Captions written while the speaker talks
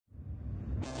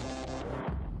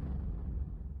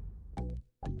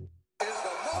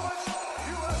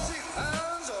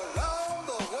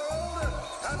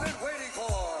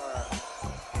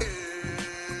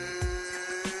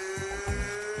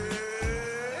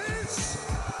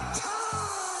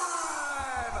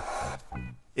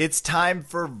It's time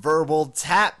for Verbal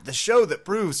Tap, the show that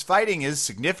proves fighting is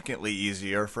significantly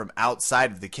easier from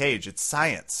outside of the cage. It's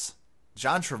science.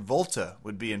 John Travolta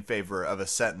would be in favor of a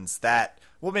sentence that,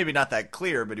 well, maybe not that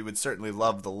clear, but he would certainly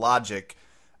love the logic.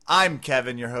 I'm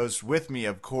Kevin, your host. With me,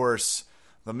 of course,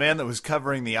 the man that was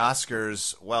covering the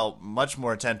Oscars, well, much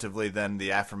more attentively than the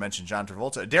aforementioned John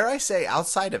Travolta. Dare I say,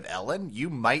 outside of Ellen, you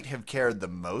might have cared the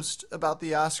most about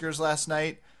the Oscars last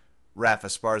night. Raph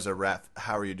Esparza. Raph,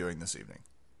 how are you doing this evening?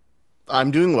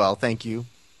 I'm doing well, thank you.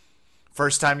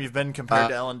 First time you've been compared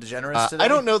to Ellen DeGeneres today? I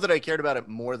don't know that I cared about it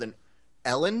more than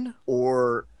Ellen,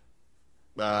 or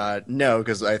no,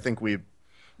 because I think we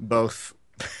both.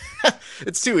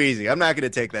 It's too easy. I'm not going to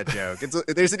take that joke.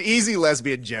 There's an easy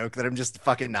lesbian joke that I'm just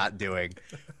fucking not doing.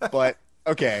 But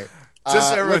okay, just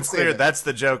so everyone's let's say clear, that. that's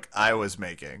the joke I was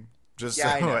making. Just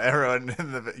Yeah, I so know.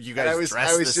 everyone, you guys dress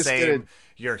I the was just same. gonna.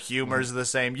 Your humor's the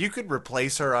same. You could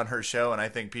replace her on her show, and I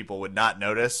think people would not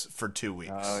notice for 2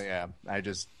 weeks. Oh yeah, I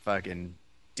just fucking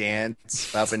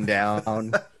dance up and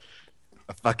down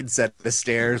a fucking set of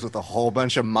stairs with a whole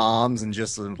bunch of moms and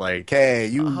just like, hey,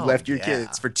 you Oh, left your yeah.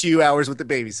 kids for 2 hours with the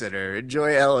babysitter.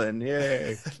 Enjoy Ellen,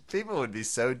 yay. People would be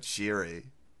so cheery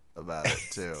about it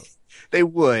too. They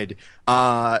would.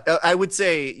 I would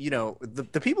say,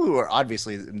 the people who are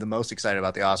obviously the most excited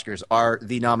about the Oscars are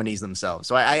the nominees themselves.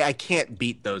 So I can't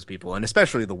beat those people, and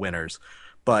especially the winners.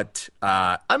 But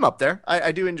I'm up there.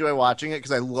 I do enjoy watching it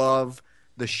because I love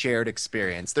the shared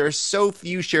experience. There are so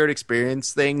few shared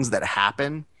experience things that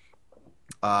happen.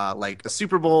 Like the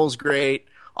Super Bowl is great.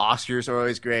 Oscars are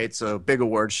always great. So big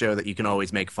award show that you can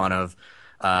always make fun of.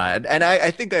 And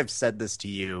I think I've said this to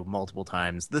you multiple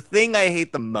times. The thing I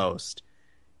hate the most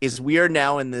is we are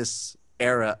now in this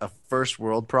era of first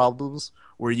world problems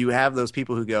where you have those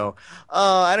people who go,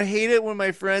 oh, I hate it when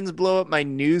my friends blow up my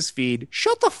news feed.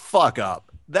 Shut the fuck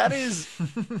up. That is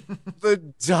the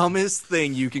dumbest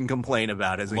thing you can complain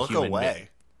about as a Look human away. being.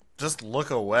 Just look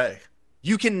away.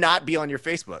 You cannot be on your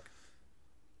Facebook.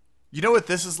 You know what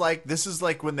this is like? This is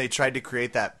like when they tried to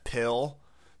create that pill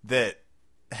that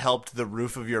helped the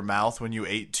roof of your mouth when you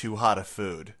ate too hot of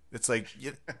food. It's like,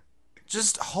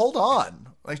 just hold on.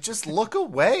 Like, just look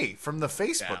away from the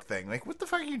Facebook thing. Like, what the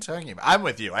fuck are you talking about? I'm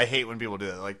with you. I hate when people do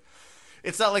that. Like,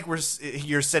 it's not like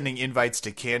you're sending invites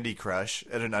to Candy Crush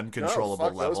at an uncontrollable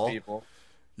fuck level. those people.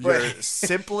 You're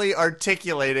simply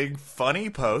articulating funny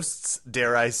posts,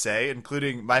 dare I say,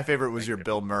 including my favorite was your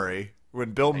Bill Murray.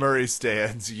 When Bill Murray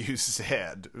stands, you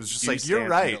stand. It was just like, you're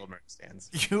right. Bill Murray stands.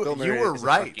 You Bill Murray were is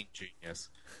right. a fucking genius.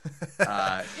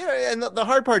 And the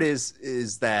hard part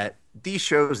is that these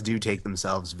shows do take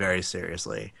themselves very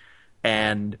seriously,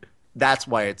 and that's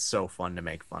why it's so fun to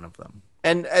make fun of them.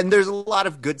 And there's a lot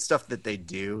of good stuff that they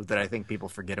do that I think people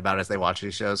forget about as they watch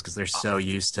these shows because they're so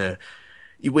used to.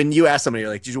 When you ask somebody,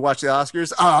 you're like, "Did you watch the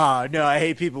Oscars?" Ah, no, I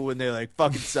hate people when they like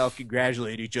fucking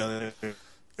self-congratulate each other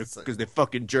because they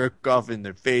fucking jerk off in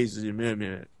their faces.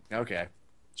 Okay,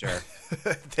 sure.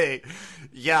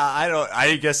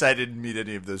 I guess I didn't meet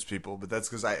any of those people, but that's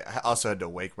because I also had to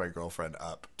wake my girlfriend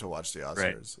up to watch the Oscars.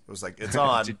 Right. It was like, it's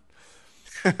on.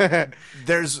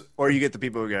 Or you get the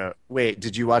people who go, wait,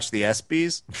 did you watch the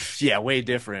ESPYs? Yeah, way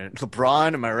different.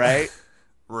 LeBron, am I right?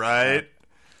 Right.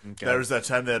 Okay. There was that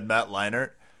time they had Matt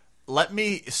Leinart. Let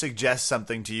me suggest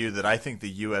something to you that I think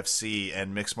the UFC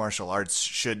and mixed martial arts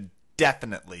should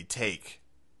definitely take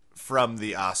from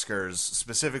the Oscars,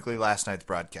 specifically last night's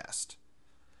broadcast.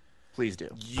 Please do.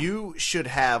 You should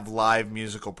have live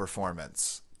musical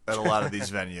performance at a lot of these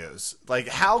venues. Like,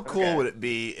 how cool Okay. would it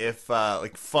be if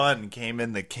like Fun came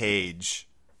in the cage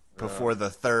before the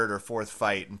third or fourth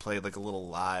fight and played like a little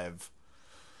live?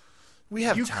 We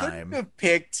have You time. couldn't have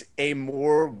picked a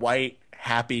more white,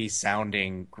 happy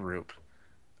sounding group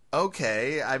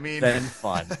Okay, I mean, than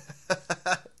Fun.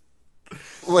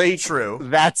 Like, True.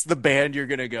 That's the band you're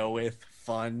gonna go with.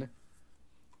 Fun.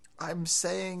 I'm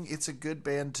saying it's a good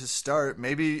band to start.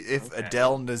 Maybe if Okay.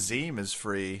 Adele Nazim is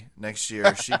free next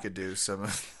year, she could do some.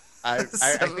 I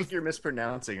think you're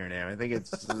mispronouncing her name. I think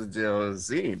it's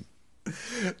Zine.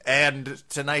 And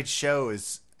tonight's show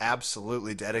is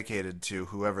absolutely dedicated to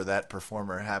whoever that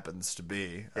performer happens to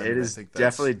be. I It mean, I is think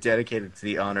that's- definitely dedicated to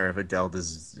the honor of Adele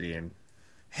Dazeem.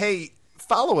 Hey,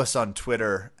 follow us on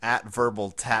Twitter at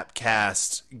Verbal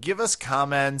Tapcast. Give us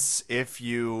comments if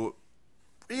you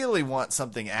really want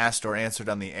something asked or answered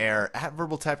on the air at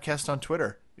Verbal Tapcast on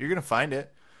Twitter. You're gonna find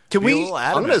it. Can Be a we? little I'm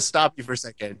adamant. going to stop you for a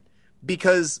second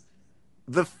because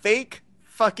the fake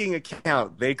fucking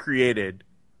account they created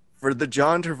for the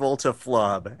John Travolta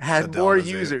flub had Adele more Dazeem.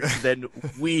 users than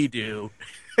we do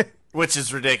Which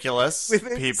is ridiculous.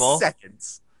 within People,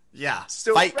 seconds. yeah,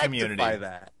 So fight rectify community.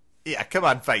 that. Yeah, come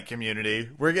on, fight community.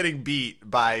 We're getting beat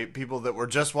by people that were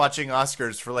just watching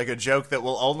Oscars for like a joke that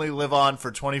will only live on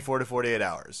for 24 to 48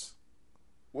 hours.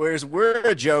 Whereas we're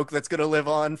a joke that's going to live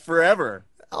on forever.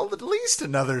 Oh, at least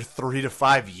another 3 to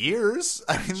 5 years.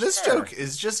 I mean, this joke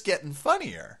is just getting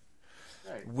funnier.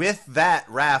 Right. With that,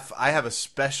 Raph, I have a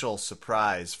special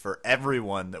surprise for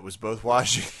everyone that was both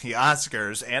watching the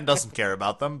Oscars and doesn't care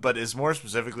about them, but is more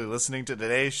specifically listening to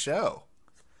today's show.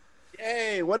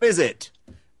 Yay, what is it?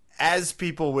 As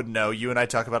people would know, you and I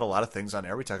talk about a lot of things on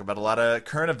air. We talk about a lot of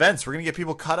current events. We're going to get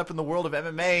people caught up in the world of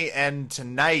MMA, and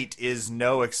tonight is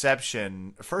no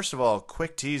exception. First of all,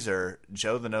 quick teaser,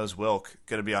 Joe the Nose Wilk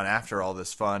going to be on after all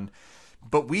this fun.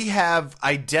 But we have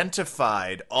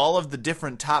identified all of the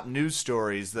different top news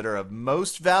stories that are of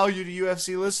most value to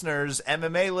UFC listeners,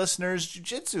 MMA listeners,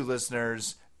 jiu-jitsu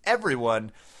listeners,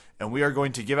 everyone, and we are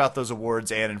going to give out those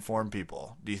awards and inform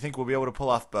people. Do you think we'll be able to pull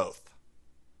off both?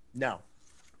 No.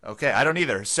 Okay, I don't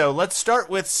either. So let's start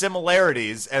with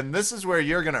similarities, and this is where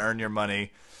you're going to earn your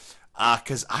money,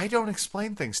 because I don't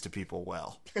explain things to people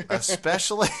well,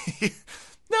 especially...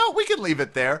 No, we can leave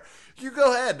it there. You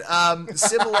go ahead.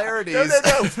 Similarities.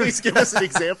 No. Please give us an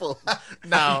example.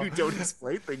 No. You don't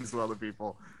explain things well to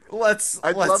people.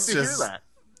 I'd love to hear that.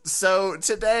 So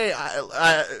today,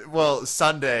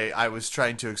 Sunday, I was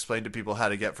trying to explain to people how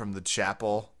to get from the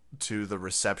chapel to the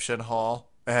reception hall.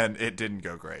 And it didn't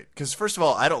go great. Because, first of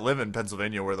all, I don't live in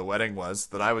Pennsylvania where the wedding was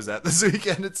that I was at this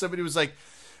weekend. And somebody was like,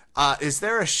 is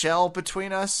there a shell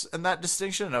between us and that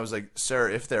distinction? And I was like, sir,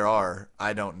 if there are,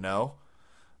 I don't know.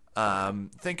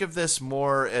 Think of this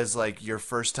more as like your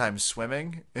first time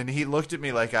swimming. And he looked at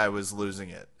me like I was losing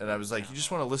it. And I was like, you just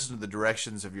want to listen to the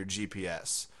directions of your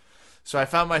GPS. So I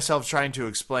found myself trying to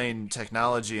explain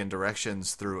technology and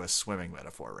directions through a swimming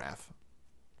metaphor, Raph.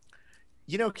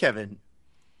 You know, Kevin,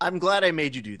 I'm glad I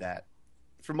made you do that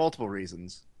for multiple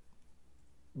reasons.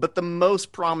 But the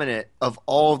most prominent of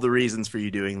all of the reasons for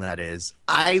you doing that is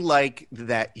I like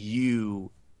that you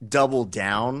double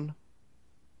down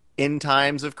in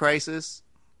times of crisis.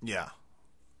 Yeah.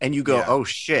 And you go, oh,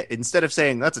 shit. Instead of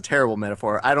saying, that's a terrible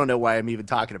metaphor, I don't know why I'm even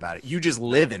talking about it. You just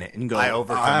live in it and go, I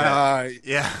overcome it.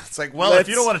 Yeah. It's like, well, if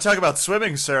you don't want to talk about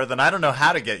swimming, sir, then I don't know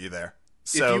how to get you there.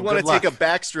 So, if you want to take a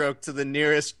backstroke to the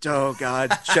nearest,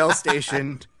 Shell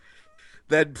station,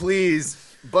 then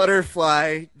please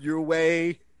butterfly your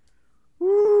way.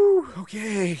 Woo,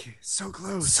 okay, so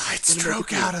close. Side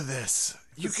stroke out of this.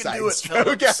 You can do it,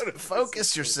 Phillips.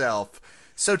 Focus yourself.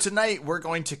 So tonight we're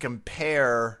going to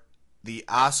compare the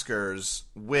Oscars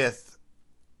with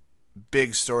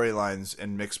big storylines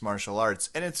in mixed martial arts.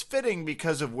 And it's fitting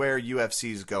because of where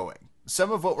UFC is going.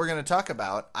 Some of what we're going to talk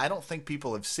about, I don't think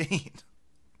people have seen.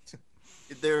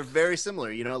 They're very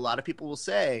similar. You know, a lot of people will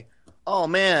say, oh,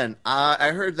 man, I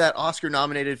heard that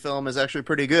Oscar-nominated film is actually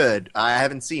pretty good. I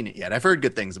haven't seen it yet. I've heard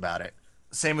good things about it.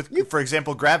 Same with, for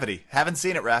example, Gravity. Haven't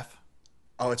seen it, Raph.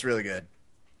 Oh, it's really good.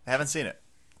 Haven't seen it.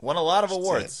 Won a lot of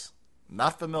awards.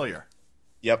 Not familiar.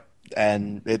 Yep,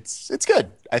 and it's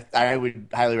good. I would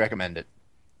highly recommend it.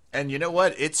 And you know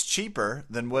what? It's cheaper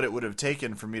than what it would have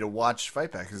taken for me to watch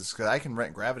Fight Back. Because I can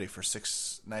rent Gravity for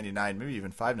 $6.99, maybe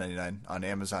even $5.99 on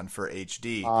Amazon for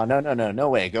HD. No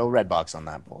way. Go Redbox on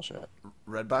that bullshit.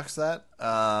 Redbox that?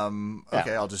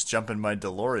 Okay, I'll just jump in my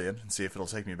DeLorean and see if it'll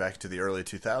take me back to the early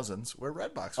 2000s where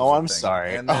Redbox was Oh, I'm thing.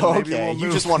 sorry. And then Okay,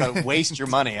 you just want to waste your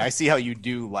money. I see how you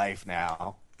do life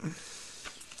now.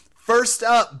 First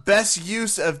up, best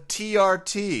use of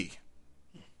TRT.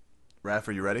 Raph,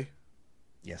 are you ready?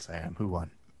 Yes, I am. Who won?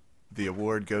 The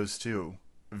award goes to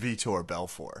Vitor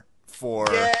Belfort for...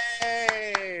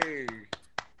 Yay!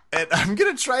 And I'm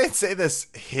going to try and say this.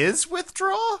 His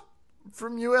withdrawal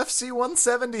from UFC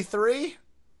 173?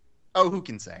 Oh, who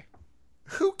can say?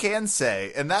 Who can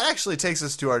say? And that actually takes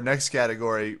us to our next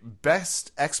category.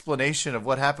 Best explanation of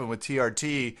what happened with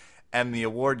TRT. And the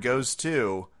award goes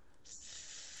to...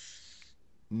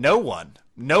 No one.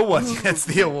 No one gets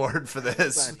the award for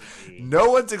this.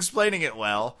 No one's explaining it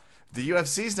well. The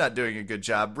UFC's not doing a good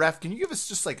job. Ref, can you give us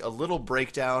just like a little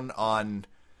breakdown on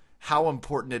how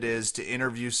important it is to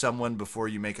interview someone before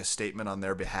you make a statement on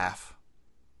their behalf?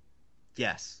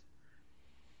 Yes.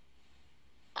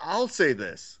 I'll say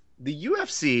this. The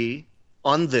UFC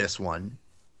on this one,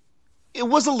 it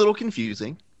was a little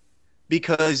confusing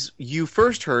because you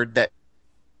first heard that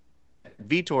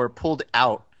Vitor pulled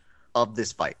out of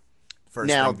this fight. First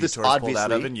now, thing this Vitor's obviously pulled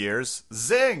out of in years.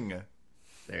 Zing!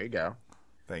 There you go.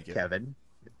 Thank you. Kevin,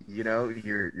 you know,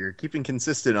 you're keeping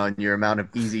consistent on your amount of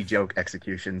easy joke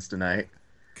executions tonight.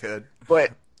 Good.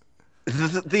 But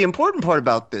the important part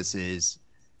about this is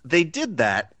they did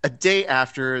that a day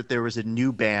after there was a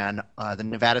new ban. The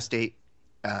Nevada State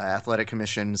Athletic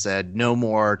Commission said no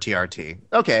more TRT.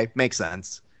 Okay, makes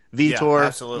sense. Yeah, Vitor,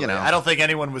 absolutely. I don't think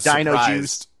anyone was Dino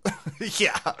Juice. surprised.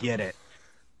 Yeah. Get it.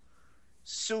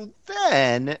 So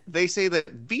then they say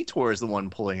that Vitor is the one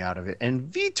pulling out of it,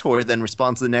 and Vitor then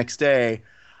responds the next day.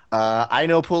 I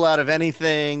no pull out of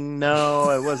anything. No,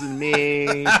 it wasn't me.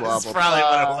 Blah That's blah probably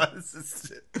blah. what it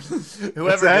was.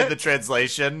 Whoever that? did the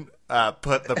translation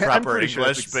put the I'm proper pretty sure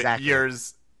that's English, exactly.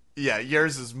 but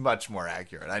yours is much more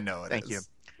accurate. I know it Thank you. is.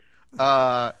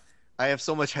 I have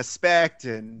so much respect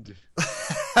and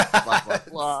blah blah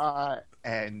blah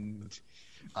and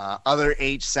other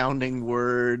H sounding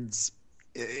words.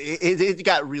 It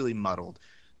got really muddled.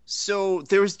 So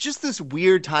there was just this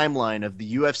weird timeline of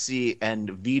the UFC and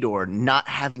Vitor not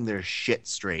having their shit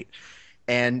straight.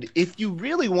 And if you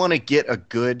really want to get a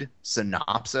good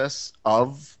synopsis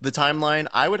of the timeline,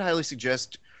 I would highly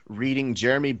suggest reading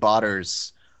Jeremy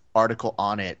Botter's article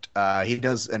on it. He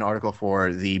does an article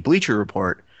for the Bleacher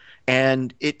Report,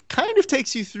 and it kind of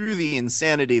takes you through the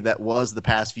insanity that was the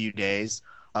past few days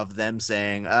of them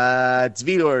saying, it's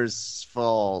Vitor's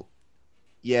fault.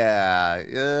 Yeah.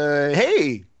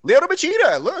 Hey, Lyoto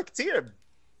Machida, look, it's here.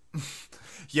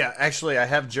 Yeah, actually, I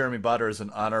have Jeremy Butter as an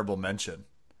honorable mention.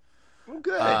 Oh,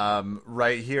 good.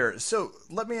 Right here. So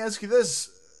let me ask you this: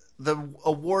 the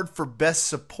award for best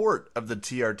support of the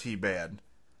TRT band,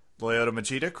 Lyoto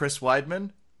Machida, Chris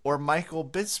Weidman, or Michael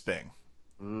Bisping?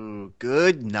 Ooh,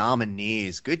 good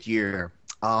nominees. Good year.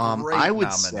 Great I would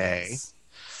nominees. say,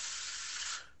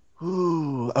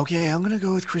 okay, I'm gonna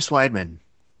go with Chris Weidman.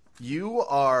 You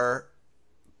are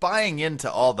buying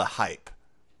into all the hype,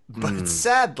 but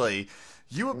sadly,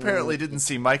 you apparently didn't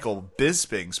see Michael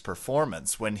Bisping's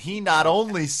performance when he not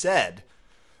only said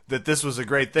that this was a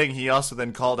great thing, he also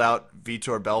then called out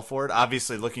Vitor Belfort,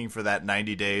 obviously looking for that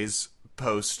 90 days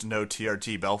post no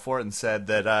TRT Belfort, and said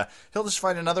that he'll just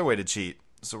find another way to cheat.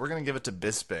 So we're going to give it to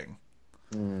Bisping.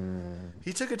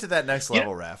 He took it to that next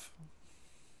level, Raph.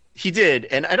 He did,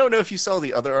 and I don't know if you saw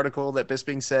the other article that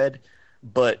Bisping said,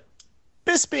 but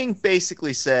Bisping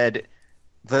basically said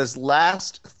those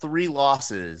last 3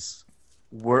 losses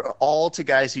were all to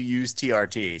guys who used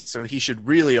TRT, so he should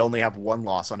really only have 1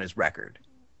 loss on his record.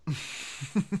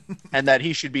 And that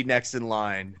he should be next in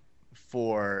line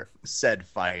for said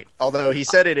fight. Although he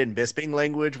said it in Bisping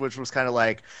language, which was kind of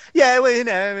like, yeah, well, you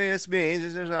know, I mean, it's me.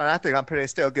 I think I'm pretty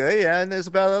still good. Yeah, and there's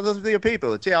about other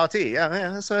people, TRT.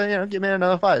 Yeah, so, you know, give me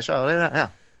another fight. Sure. Yeah.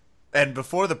 And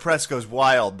before the press goes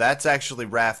wild, that's actually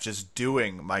Raph just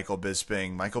doing Michael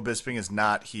Bisping. Michael Bisping is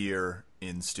not here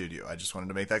in studio. I just wanted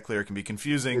to make that clear. It can be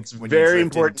confusing It's when very you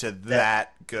drift important into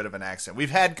that good of an accent. We've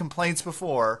had complaints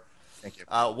before. Thank you.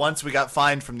 Once we got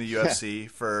fined from the UFC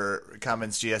for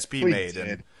comments GSP We made. did.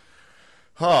 And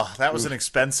that was an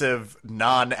expensive,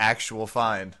 non-actual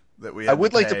fine that we had I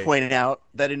would like to pay. point out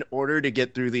that in order to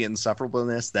get through the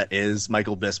insufferableness that is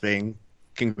Michael Bisping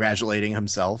congratulating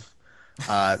himself,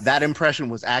 that impression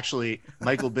was actually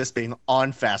Michael Bisping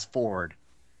on Fast Forward.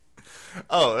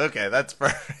 Oh, okay, that's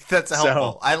perfect. That's So-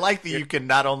 helpful. I like that you can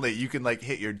not only you can like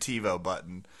hit your TiVo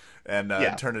button and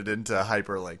turn it into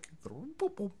hyperlink.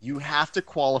 You have to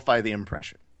qualify the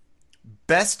impression.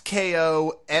 Best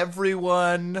KO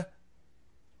everyone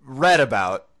read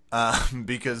about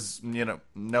because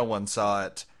no one saw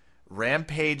it.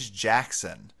 Rampage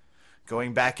Jackson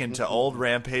going back into old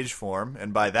Rampage form,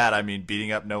 and by that I mean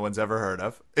beating up no one's ever heard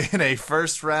of, in a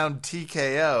first round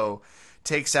TKO,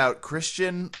 takes out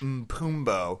Christian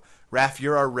Mpumbo. Raph,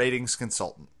 you're our ratings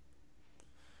consultant.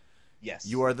 Yes.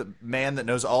 You are the man that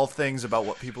knows all things about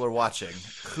what people are watching.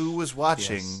 Who was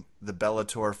watching the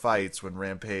Bellator fights when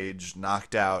Rampage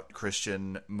knocked out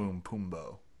Christian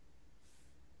Mpumbo?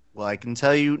 Well, I can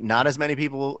tell you not as many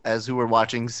people as who were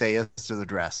watching Say Yes to the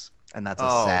Dress, and that's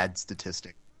a sad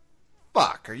statistic.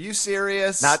 Fuck, are you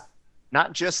serious?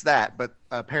 Not just that, but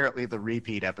apparently the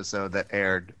repeat episode that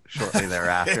aired shortly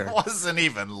thereafter. It wasn't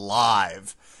even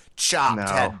live. Chopped No.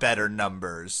 had better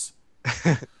numbers.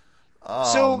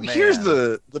 So man. here's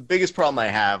the biggest problem I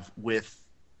have with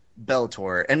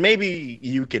Bellator, and maybe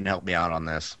you can help me out on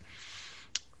this.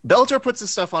 Bellator puts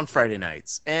this stuff on Friday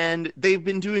nights, and they've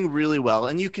been doing really well,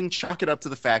 and you can chalk it up to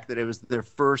the fact that it was their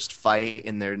first fight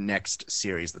in their next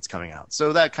series that's coming out.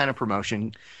 So that kind of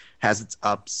promotion has its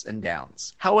ups and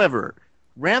downs. However,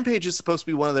 Rampage is supposed to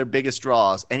be one of their biggest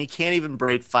draws, and he can't even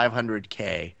break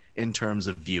 500K in terms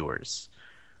of viewers,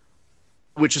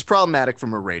 which is problematic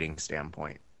from a rating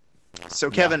standpoint.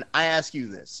 So, Kevin, I ask you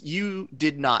this. You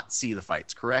did not see the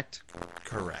fights, correct?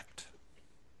 Correct.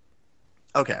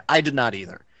 Okay, I did not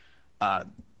either.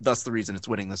 Thus the reason it's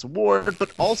winning this award.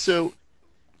 But also,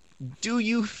 Do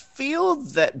you feel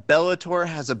that Bellator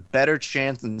has a better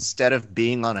chance instead of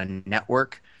being on a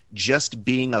network, just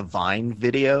being a Vine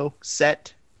video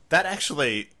set? That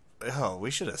actually, oh, we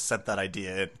should have sent that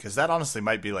idea in because that honestly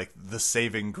might be like the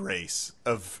saving grace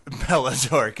of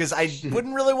Bellator. Because I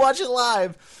wouldn't really watch it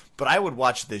live, but I would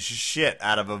watch this shit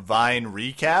out of a Vine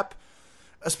recap,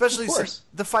 especially Of course. since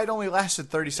the fight only lasted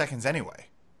 30 seconds anyway.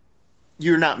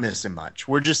 You're not missing much.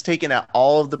 We're just taking out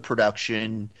all of the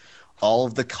production, all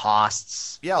of the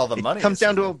costs. Yeah, all the It money comes is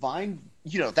down to in a it. Vine,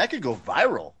 that could go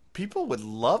viral. People would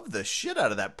love the shit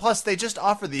out of that. Plus, they just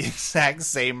offer the exact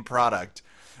same product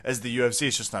as the UFC.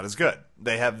 It's just not as good.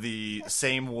 They have the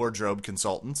same wardrobe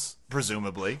consultants,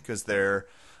 presumably, because they're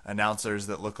announcers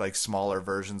that look like smaller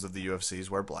versions of the UFCs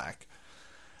wear black.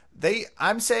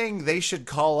 I'm saying they should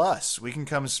call us. We can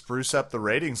come spruce up the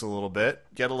ratings a little bit,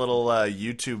 get a little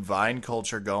YouTube Vine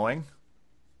culture going.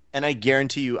 And I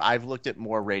guarantee you, I've looked at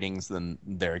more ratings than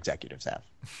their executives have.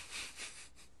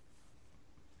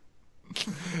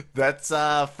 That's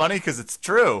funny because it's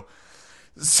true.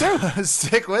 So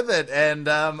stick with it, and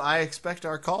I expect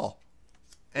our call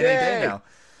any day Yay!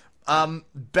 now.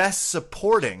 Best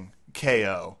supporting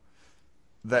KO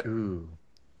that Ooh.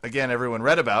 again everyone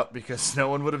read about because no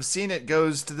one would have seen it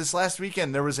goes to this last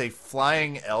weekend. There was a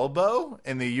flying elbow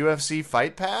in the UFC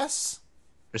Fight Pass,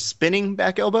 A spinning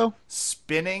back elbow?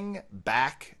 spinning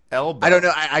back elbow. I don't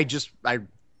know. I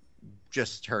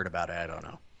just heard about it. I don't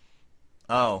know.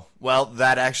 Oh, well,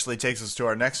 that actually takes us to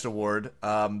our next award.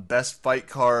 Best fight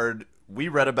card we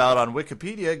read about on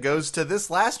Wikipedia goes to this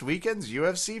last weekend's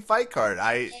UFC fight card.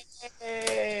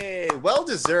 Hey, well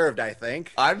deserved, I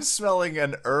think. I'm smelling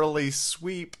an early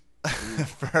sweep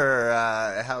for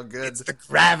how good. It's the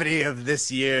gravity of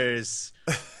this year's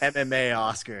MMA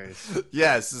Oscars.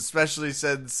 Yes, especially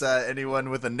since anyone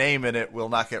with a name in it will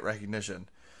not get recognition.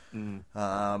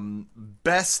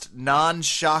 Best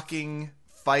non-shocking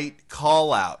fight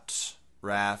call-out,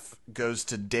 Raph, goes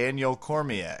to Daniel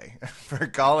Cormier for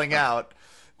calling out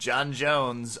John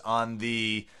Jones on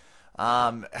the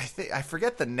I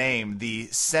forget the name, the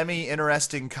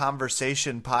Semi-Interesting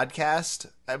Conversation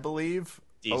podcast, I believe,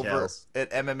 Details. over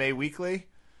at MMA Weekly.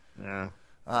 Yeah.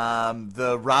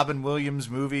 The Robin Williams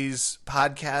movies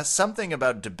podcast, something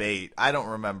about debate. I don't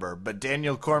remember, but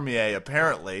Daniel Cormier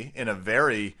apparently, in a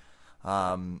very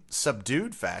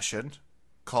subdued fashion,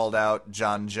 called out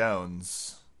John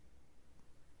Jones.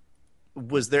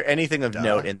 Was there anything of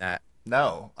note in that?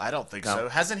 No, I don't think so.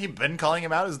 Hasn't he been calling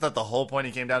him out? Isn't that the whole point?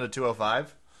 He came down to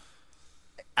 205.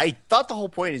 I thought the whole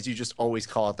point is you just always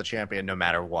call out the champion no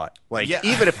matter what. Like, Yeah.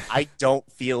 even if I don't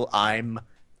feel I'm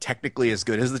technically as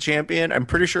good as the champion, I'm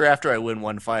pretty sure after I win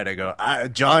one fight, I go,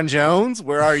 John Jones,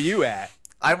 where are you at?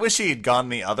 I wish he had gone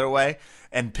the other way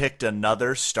and picked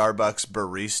another Starbucks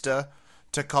barista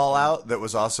to call out that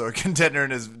was also a contender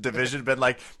in his division. Been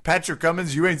like, Patrick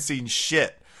Cummins, you ain't seen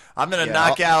shit. I'm going to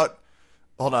knock out.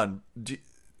 Hold on.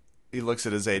 He looks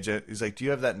at his agent. He's like, do you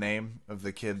have that name of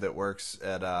the kid that works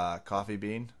at Coffee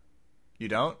Bean? You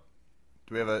don't?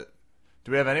 Do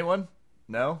we have anyone?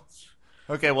 No?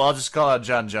 Okay, well, I'll just call out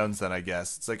John Jones then, I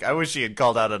guess. It's like, I wish he had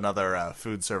called out another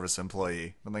food service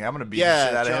employee. I'm like, I'm going to beat the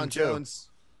shit out of him, too. Jones,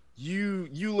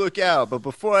 you look out. But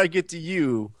before I get to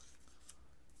you,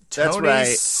 that's Tony right.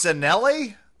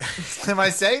 Sinelli? Am I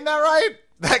saying that right?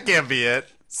 That can't be it.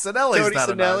 Sinelli's Tony not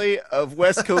Sinelli of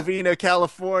West Covina,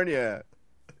 California.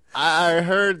 I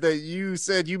heard that you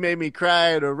said you made me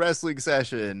cry at a wrestling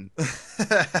session.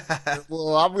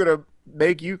 Well, I'm going to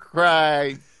make you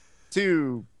cry,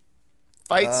 too.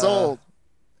 Fight sold.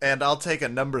 And I'll take a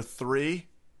number 3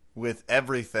 with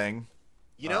everything.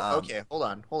 Okay, hold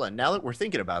on. Now that we're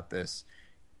thinking about this,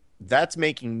 that's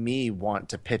making me want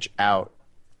to pitch out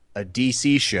a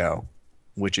DC show,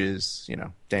 which is,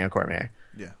 Daniel Cormier.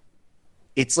 Yeah.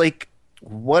 It's like,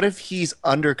 what if he's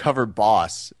undercover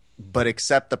boss, but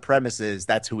except the premise is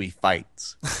that's who he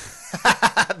fights?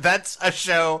 That's a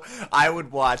show I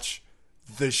would watch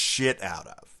the shit out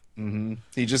of. Mm-hmm.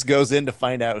 He just goes in to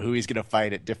find out who he's going to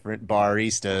fight at different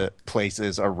barista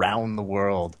places around the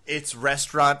world. It's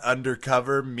Restaurant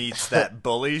Undercover meets that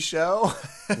bully show.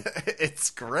 It's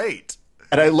great.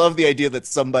 And I love the idea that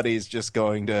somebody's just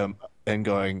going to him and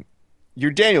going,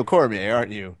 "You're Daniel Cormier,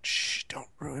 aren't you? Shh, don't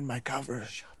ruin my cover.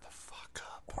 Shut the fuck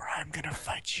up. Or I'm going to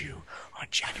fight you on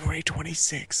January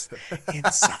 26th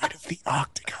inside of the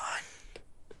Octagon."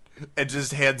 And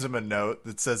just hands him a note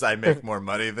that says, I make more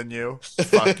money than you.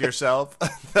 Fuck yourself.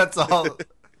 That's all.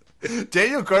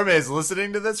 Daniel Cormier is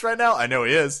listening to this right now. I know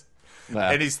he is.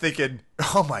 And he's thinking,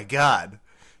 oh my God,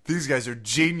 these guys are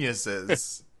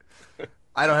geniuses.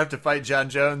 I don't have to fight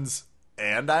John Jones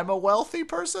and I'm a wealthy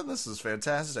person. This is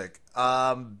fantastic.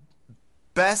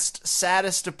 best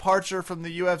saddest departure from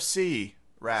the UFC,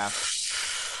 Raph?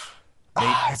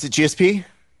 Is it GSP?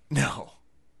 No,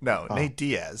 Nate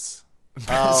Diaz.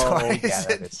 Oh, Why yeah, is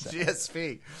that it is sad.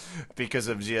 GSP? Because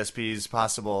of GSP's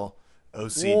possible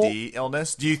OCD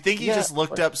illness. Do you think he just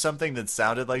looked up something that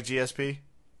sounded like GSP?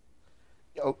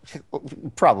 Oh,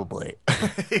 probably.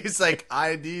 He's like,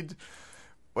 I need.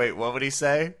 Wait, what would he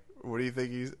say? What do you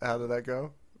think he's? How did that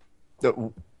go?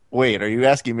 Wait, are you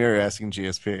asking me or asking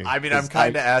GSP? I mean, I'm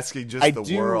kind of asking just I the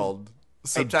do- world. I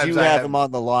Sometimes do have him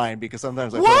on the line because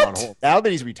sometimes I put him on What? hold. Now that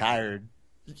he's retired,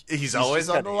 He's always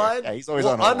just on the kinda- line. yeah, he's always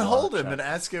well, on hold. unhold him and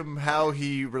ask him how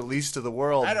he released to the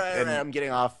world. I'm getting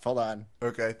off. Hold on.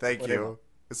 Okay, thank Whatever. you.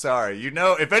 Sorry,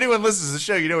 if anyone listens to the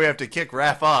show, we have to kick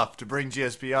Raph off to bring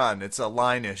GSP on. It's a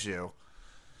line issue.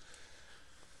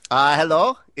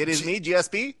 Hello, it is me,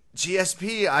 GSP.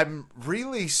 GSP, I'm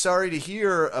really sorry to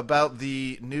hear about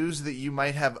the news that you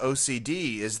might have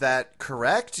OCD. Is that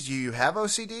correct? Do you have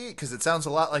OCD? Because it sounds a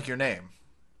lot like your name.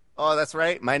 Oh, that's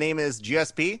right. My name is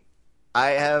GSP.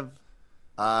 I have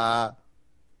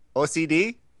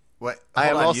OCD. What? I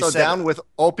am Hold on, also you said- down with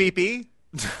OPP.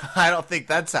 I don't think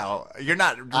that's how. You're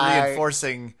not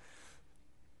reinforcing.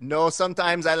 No,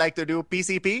 sometimes I like to do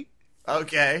PCP.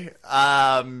 Okay.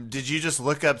 Did you just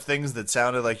look up things that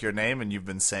sounded like your name and you've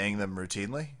been saying them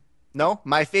routinely? No,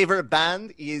 my favorite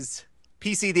band is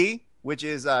PCD, which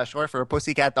is short for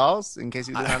Pussycat Dolls, in case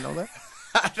you did not know that.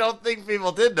 I don't think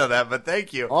people did know that, but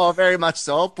thank you. Oh, very much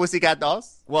so. Pussycat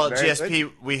Dolls. Well, Very GSP,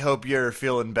 good. we hope you're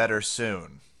feeling better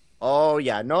soon. Oh,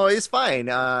 yeah. No, it's fine.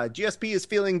 GSP is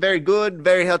feeling very good,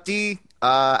 very healthy.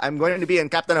 I'm going to be in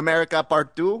Captain America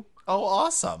Part 2. Oh,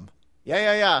 awesome.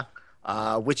 Yeah.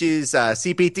 Which is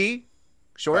CPT,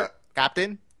 short,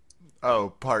 Captain,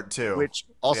 Oh, part 2. which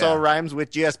also Yeah. rhymes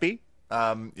with GSP.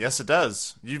 Yes, it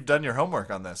does. You've done your homework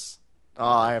on this. Oh,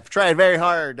 I have tried very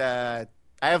hard. I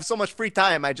have so much free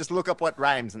time, I just look up what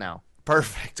rhymes now.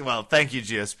 Perfect. Well, thank you,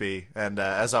 GSP. And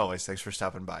as always, thanks for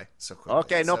stopping by so quickly.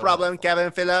 Okay, no So problem, helpful.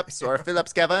 Kevin Phillips or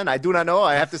Phillips Kevin. I do not know.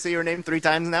 I have to say your name 3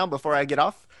 times now before I get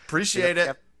off. Appreciate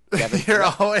it. Kevin You're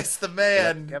Phillips. always the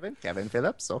man. Kevin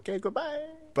Phillips. Okay, goodbye.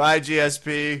 Bye,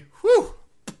 GSP. Whew.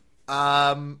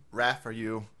 Raph, are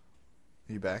you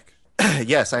back?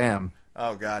 Yes, I am.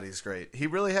 Oh, God, he's great. He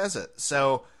really has it.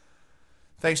 So,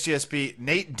 thanks, GSP.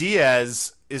 Nate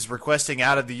Diaz is requesting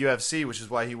out of the UFC, which is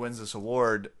why he wins this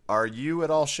award. Are you at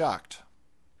all shocked?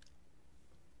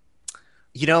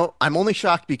 You know, I'm only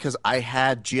shocked because I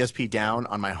had GSP down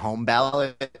on my home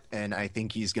ballot, and I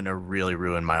think he's going to really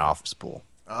ruin my office pool.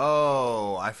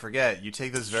 Oh, I forget. You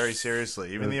take this very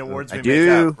seriously. Even the awards I we do.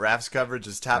 make up, Raph's coverage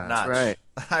is top notch. right.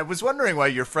 I was wondering why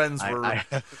your friends were I-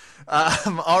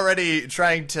 already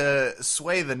trying to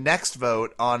sway the next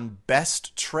vote on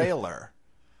best trailer.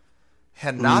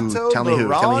 Hanato Ooh, tell me who,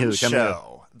 tell me Laurent who, tell me who.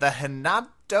 show. The Hanato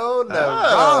Oh,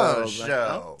 Laurent right.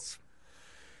 show.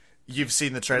 You've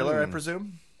seen the trailer, I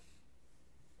presume?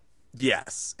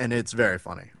 Yes, and it's very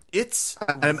funny. It's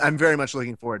I'm very much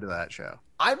looking forward to that show.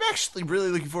 I'm actually really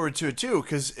looking forward to it too,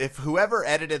 because if whoever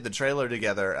edited the trailer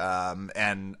together,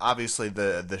 and obviously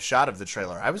the shot of the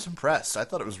trailer, I was impressed. I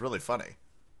thought it was really funny.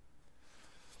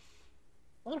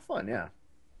 A lot of fun, yeah.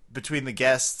 Between the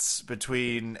guests,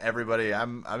 between everybody,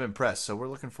 I'm impressed. So we're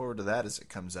looking forward to that as it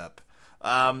comes up.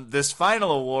 This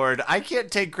final award, I can't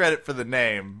take credit for the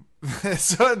name.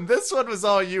 So this one was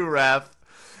all you, Raph.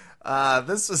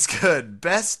 This was good.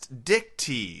 Best Dick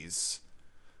Tease.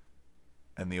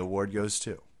 And the award goes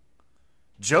to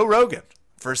Joe Rogan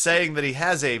for saying that he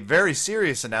has a very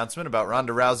serious announcement about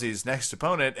Ronda Rousey's next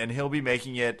opponent, and he'll be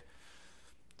making it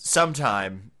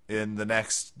sometime in the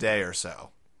next day or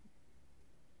so.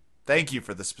 Thank you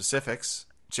for the specifics,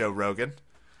 Joe Rogan.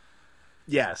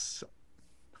 Yes.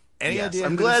 Any Yes, idea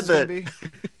I'm who glad this is gonna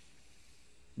that- be?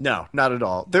 No, not at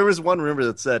all. There was one rumor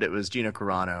that said it was Gina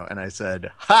Carano, and I said,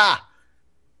 ha!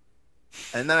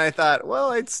 And then I thought,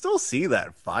 well, I'd still see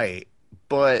that fight,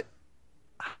 but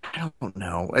I don't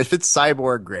know. If it's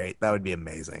Cyborg, great. That would be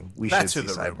amazing. We That's should who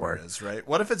see the rumor Cyborg. is, right?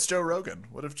 What if it's Joe Rogan?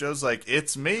 What if Joe's like,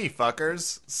 it's me,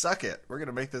 fuckers. Suck it. We're going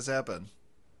to make this happen.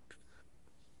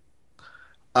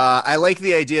 I like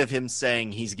the idea of him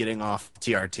saying he's getting off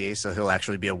TRT, so he'll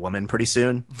actually be a woman pretty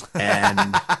soon,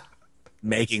 and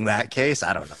making that case.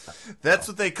 I don't know. That's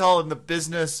what they call in the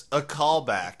business a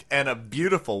callback, and a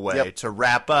beautiful way Yep. to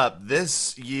wrap up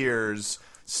this year's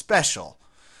special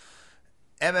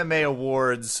MMA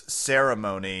Awards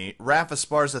ceremony. Rafa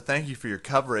Esparza, thank you for your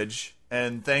coverage,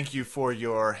 and thank you for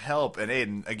your help. And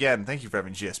Aiden, again, thank you for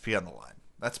having GSP on the line.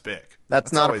 That's big.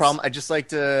 That's not always- a problem. I just like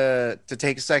to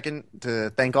take a second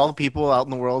to thank all the people out in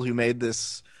the world who made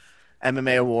this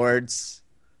MMA Awards,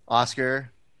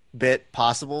 Oscar, bit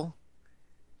possible.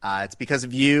 It's because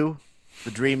of you.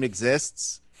 The dream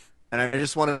exists. And I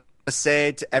just want to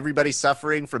say to everybody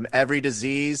suffering from every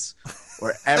disease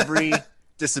or every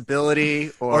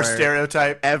disability or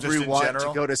stereotype, everyone just in to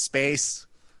general. go to space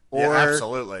Yeah, or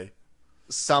absolutely.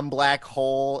 some black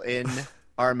hole in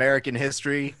our American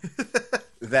history,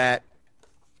 that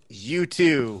you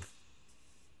too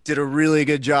did a really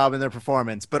good job in their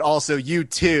performance, but also you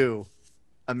too,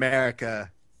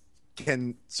 America,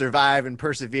 can survive and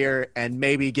persevere and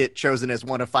maybe get chosen as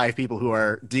one of 5 people who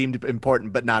are deemed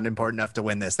important but not important enough to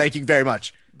win this. Thank you very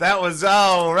much. That was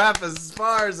Rafa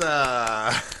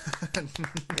Esparza.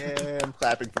 Yeah, I'm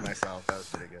clapping for myself. That was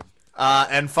pretty good.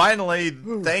 And finally,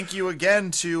 thank you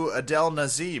again to Adele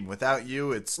Nazim. Without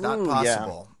you, it's not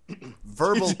possible.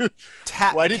 Verbal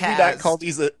tap. Why did we not call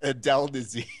these Adele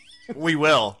disease? We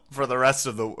will for the rest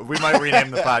of the. We might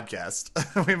rename the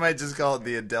podcast. We might just call it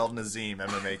the Adele Nazim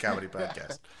MMA Comedy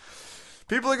Podcast.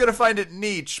 People are going to find it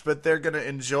niche, but they're going to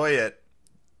enjoy it.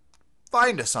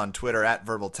 Find us on Twitter at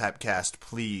VerbalTapcast,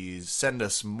 please. Send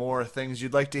us more things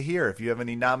you'd like to hear. If you have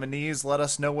any nominees, let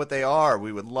us know what they are.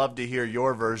 We would love to hear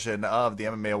your version of the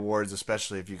MMA Awards,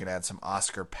 especially if you can add some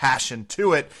Oscar passion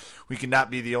to it. We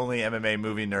cannot be the only MMA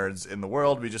movie nerds in the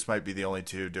world. We just might be the only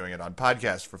two doing it on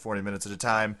podcast for 40 minutes at a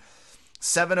time.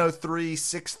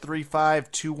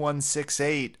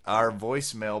 703-635-2168, our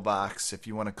voicemail box, if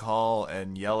you want to call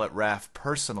and yell at Raph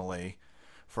personally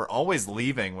for always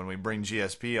leaving when we bring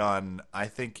GSP on. I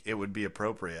think it would be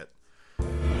appropriate.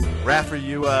 Raph, are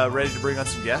you ready to bring on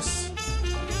some guests?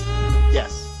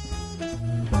 Yes.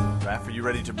 Raph, are you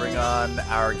ready to bring on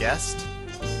our guest?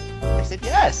 I said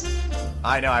yes.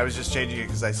 I know, I was just changing it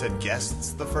because I said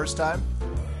guests the first time.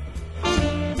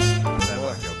 Then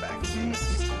we'll go back.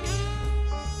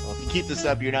 Well, if you keep this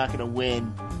up, you're not going to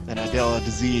win an Adele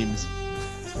Dazeem's.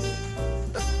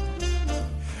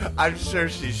 I'm sure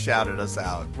she shouted us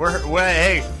out.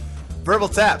 Hey, Verbal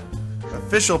Tap,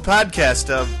 official podcast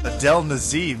of Adele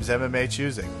Nazim's MMA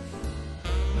Choosing.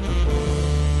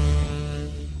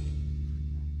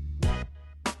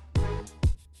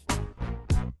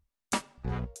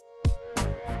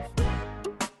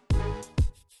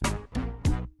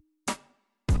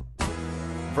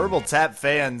 Verbal Tap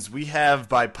fans, we have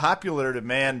by popular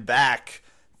demand back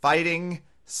fighting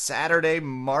Saturday,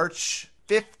 March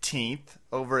 15th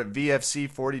over at VFC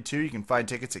 42. You can find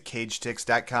tickets at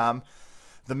cagetix.com.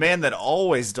 The man that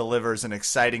always delivers an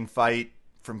exciting fight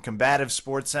from Combative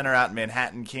Sports Center out in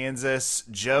Manhattan, Kansas,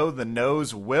 Joe the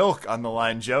Nose Wilk on the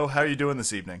line. Joe, how are you doing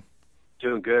this evening?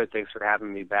 Doing good. Thanks for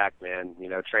having me back, man. You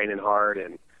know, training hard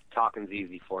and talking's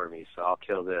easy for me, so I'll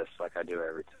kill this like I do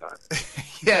every time.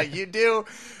 Yeah, you do.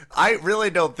 I really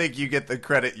don't think you get the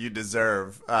credit you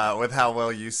deserve with how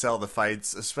well you sell the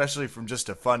fights, especially from just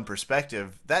a fun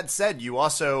perspective. That said, you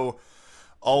also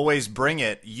always bring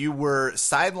it. You were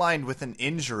sidelined with an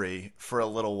injury for a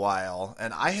little while,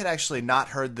 and I had actually not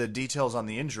heard the details on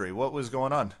the injury. What was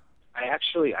going on? I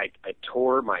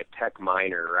tore my pec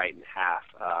minor right in half.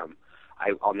 I'll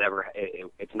never.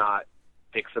 It's not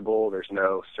fixable. There's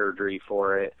no surgery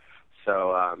for it.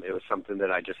 So it was something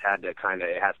that I just had to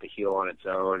it has to heal on its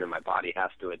own, and my body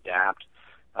has to adapt.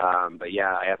 But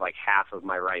yeah, I have like half of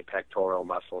my right pectoral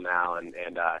muscle now, and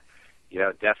you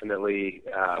know, definitely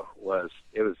it was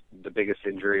the biggest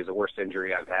injury, it was the worst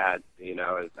injury I've had. You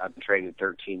know, I've been training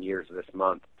 13 years this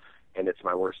month, and it's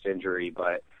my worst injury.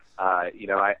 But you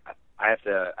know, I have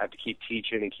to keep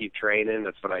teaching and keep training.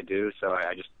 That's what I do. So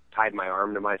I just tied my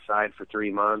arm to my side for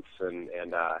 3 months and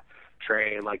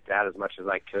trained like that as much as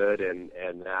I could, and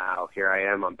now here I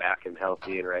am. I'm back and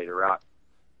healthy and ready to rock.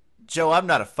 Joe, I'm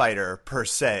not a fighter per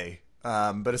se,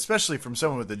 but especially from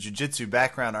someone with a jiu-jitsu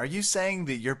background, are you saying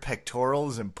that your pectoral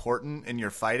is important in your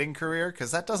fighting career?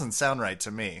 Because that doesn't sound right to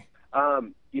me.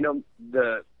 You know,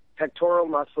 the pectoral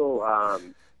muscle,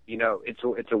 you know,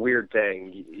 it's a weird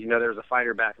thing. You know, there was a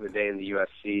fighter back in the day in the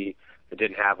UFC that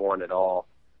didn't have one at all.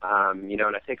 You know,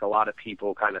 and I think a lot of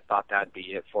people kind of thought that'd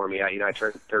be it for me. I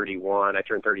turned 31. I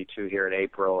turned 32 here in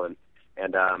April,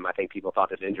 and I think people thought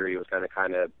this injury was going to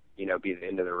kind of, you know, be the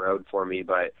end of the road for me.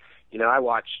 But, you know, I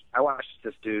watched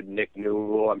this dude, Nick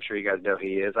Newell. I'm sure you guys know who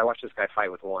he is. I watched this guy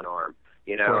fight with one arm,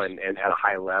 you know, and at a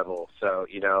high level. So,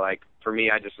 you know, like for me,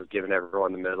 I just was giving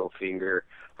everyone the middle finger.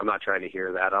 I'm not trying to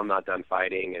hear that. I'm not done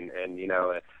fighting. And you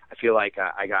know, I feel like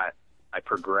I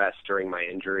progressed during my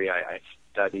injury. I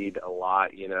studied a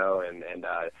lot, you know, and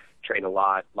trained a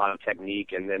lot of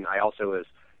technique. And then I also was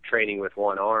training with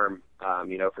one arm,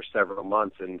 you know, for several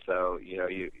months. And so, you know,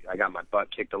 I got my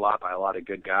butt kicked a lot by a lot of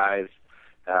good guys,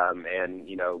 and,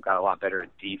 you know, got a lot better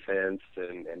at defense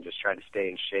and just tried to stay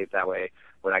in shape that way.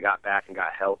 when I got back and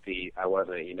got healthy, I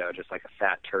wasn't, just like a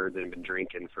fat turd that had been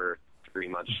drinking for 3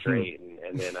 months straight,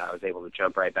 and then I was able to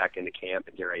jump right back into camp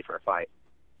and get ready for a fight.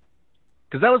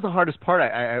 Because that was the hardest part,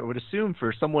 I would assume,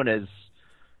 for someone as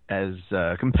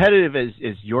competitive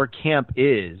as your camp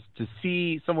is, to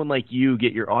see someone like you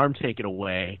get your arm taken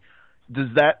away.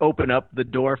 Does that open up the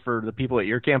door for the people at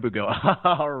your camp who go,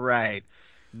 all right,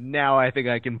 now I think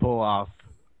I can pull off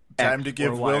time X to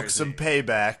give Wilk some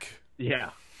payback? Yeah.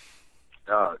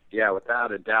 Yeah,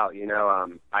 without a doubt.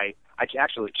 I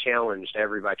actually challenged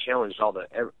everybody. I challenged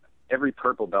every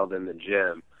purple belt in the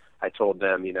gym. I told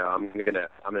them, I'm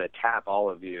gonna tap all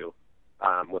of you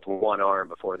with one arm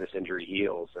before this injury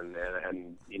heals, and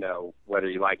whether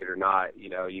you like it or not,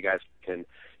 you guys can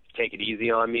take it easy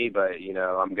on me, but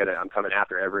I'm coming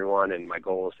after everyone, and my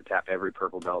goal is to tap every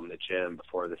purple belt in the gym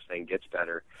before this thing gets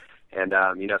better. And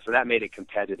so that made it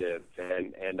competitive,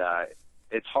 and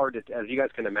it's hard to, as you guys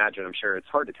can imagine, I'm sure it's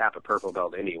hard to tap a purple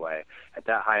belt anyway at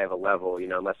that high of a level,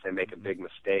 unless they make a big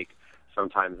mistake.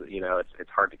 Sometimes, it's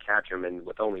hard to catch them, and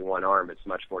with only one arm, it's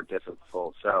much more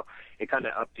difficult. So it kind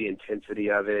of upped the intensity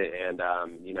of it, and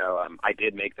I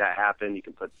did make that happen. You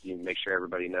can make sure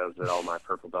everybody knows that all my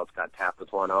purple belts got tapped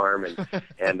with one arm,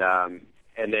 and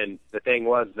then the thing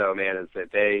was, though, man, is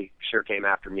that they sure came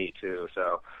after me too.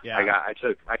 So yeah. I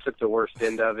took the worst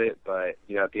end of it, but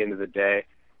at the end of the day,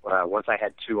 once I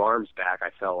had two arms back, I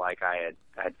felt like I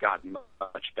had gotten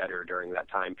much better during that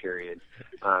time period.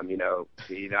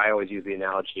 I always use the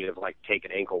analogy of like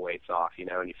taking ankle weights off,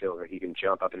 and you feel like you can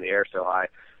jump up in the air so high.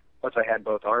 Once I had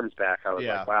both arms back, I was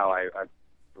like, wow, I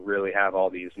really have all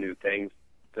these new things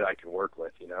that I can work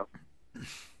with,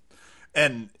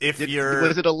 And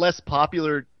was it a less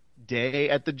popular day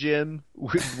at the gym?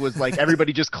 Was like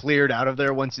everybody just cleared out of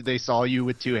there once they saw you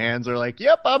with two hands? They're like,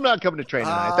 yep, I'm not coming to train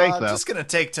tonight. Thanks, though. I'm just gonna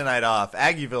take tonight off.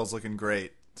 Aggieville's looking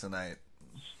great tonight.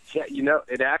 Yeah,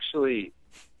 it actually,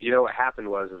 what happened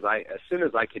was as soon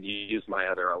as I could use my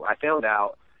other, I found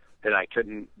out that I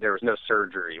couldn't. There was no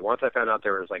surgery. Once I found out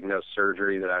there was like no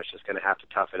surgery, that I was just gonna have to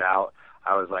tough it out.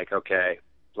 I was like, okay,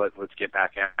 let's get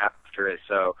back after it.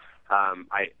 So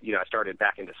I started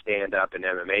back into stand-up and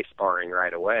MMA sparring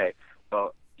right away.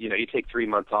 Well, you take 3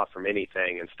 months off from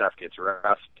anything and stuff gets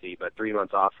rusty, but 3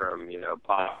 months off from,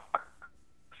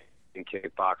 boxing,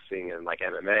 kickboxing, and like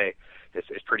MMA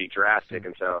is pretty drastic.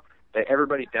 And so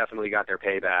everybody definitely got their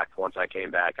payback once I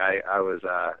came back. I was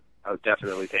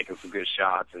definitely taking some good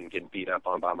shots and getting beat up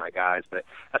on by my guys, but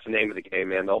that's the name of the game,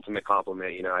 man. The ultimate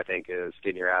compliment, I think, is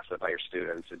getting your ass up by your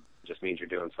students. It just means you're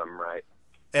doing something right.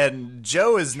 And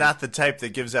Joe is not the type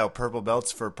that gives out purple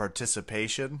belts for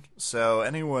participation. So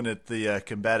anyone at the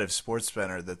Combative Sports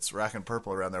Center that's rocking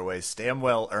purple around their waist, damn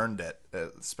well earned it.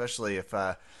 Especially if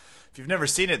you've never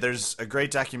seen it, there's a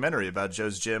great documentary about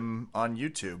Joe's gym on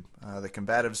YouTube, the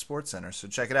Combative Sports Center. So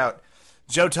check it out.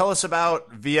 Joe, tell us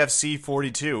about VFC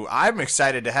 42. I'm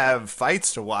excited to have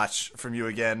fights to watch from you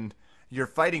again. You're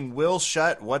fighting Will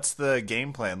Shutt. What's the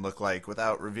game plan look like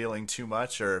without revealing too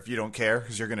much, or if you don't care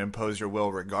because you're going to impose your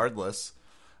will regardless,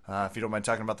 if you don't mind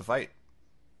talking about the fight?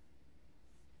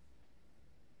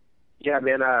 Yeah,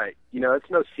 man, it's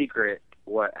no secret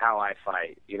how I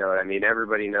fight. You know what I mean?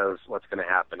 Everybody knows what's going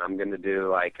to happen. I'm going to do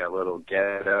like a little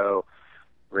ghetto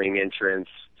ring entrance,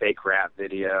 fake rap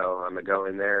video. I'm going to go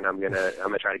in there and I'm going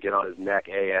to try to get on his neck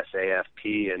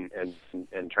ASAP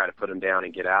and try to put him down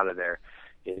and get out of there.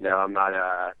 I'm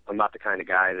not the kind of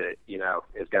guy that,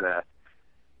 is going to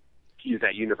use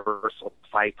that universal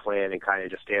fight plan and kind of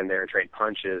just stand there and trade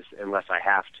punches unless I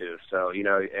have to. So,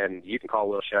 and you can call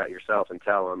Will Shutt yourself and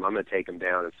tell him I'm going to take him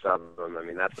down and sub him. I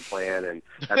mean, that's the plan, and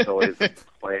that's always the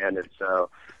plan. And so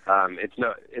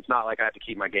it's not like I have to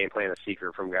keep my game plan a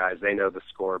secret from guys. They know the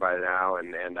score by now,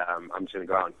 and I'm just going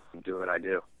to go out and do what I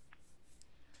do.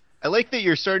 I like that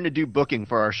you're starting to do booking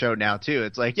for our show now, too.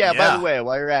 It's like, by the way,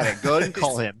 while you're at it, go ahead and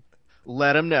call him.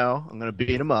 Let him know. I'm going to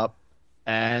beat him up.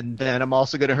 And then I'm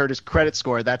also going to hurt his credit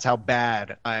score. That's how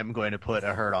bad I'm going to put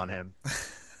a hurt on him.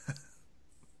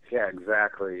 Yeah,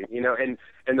 exactly. And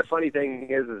the funny thing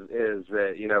is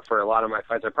that, for a lot of my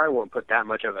fights, I probably won't put that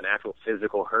much of an actual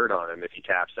physical hurt on him if he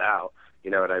taps out. You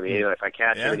know what I mean? If I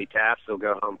catch him and he taps, he'll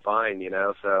go home fine,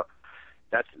 So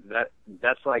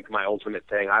that's like my ultimate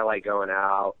thing. I like going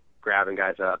out, grabbing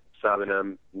guys up, subbing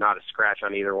them, not a scratch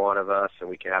on either one of us, and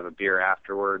we can have a beer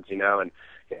afterwards, and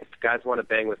if guys want to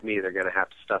bang with me, they're going to have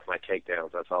to stuff my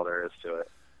takedowns. That's all there is to it.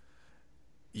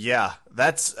 Yeah,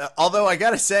 that's although I got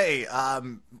to say,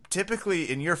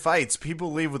 typically in your fights,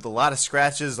 people leave with a lot of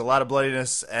scratches, a lot of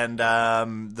bloodiness, and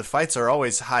the fights are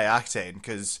always high octane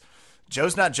because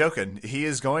Joe's not joking. He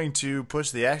is going to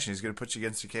push the action. He's going to put you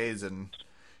against the cage, and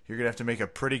you're going to have to make a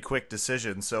pretty quick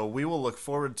decision. So we will look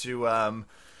forward to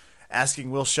asking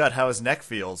Will Shutt how his neck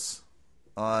feels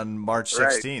on March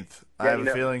 16th. Right. I have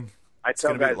a feeling it's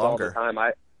going to be longer. All the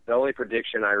time, the only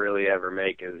prediction I really ever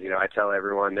make is, I tell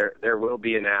everyone there will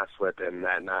be an ass whipping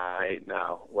that night.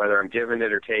 Now, whether I'm giving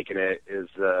it or taking it is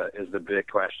the big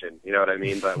question. You know what I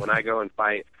mean? But when I go and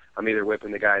fight, I'm either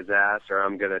whipping the guy's ass or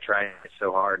I'm going to try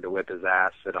so hard to whip his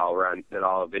ass that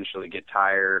I'll eventually get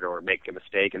tired or make a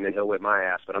mistake, and then he'll whip my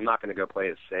ass. But I'm not going to go play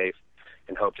it safe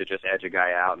and hope to just edge a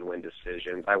guy out and win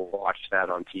decisions. I watch that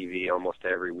on TV almost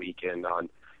every weekend on,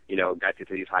 guys get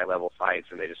to these high-level fights,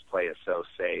 and they just play it so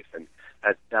safe. And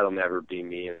that'll never be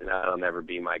me, and that'll never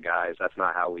be my guys. That's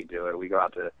not how we do it. We go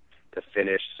out to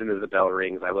finish. As soon as the bell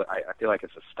rings, I feel like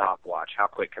it's a stopwatch. How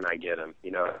quick can I get him?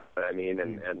 You know what I mean?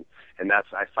 And that's,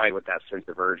 I fight with that sense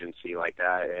of urgency like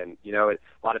that. And a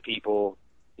lot of people,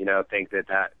 think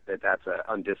that's an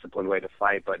undisciplined way to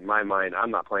fight. But in my mind,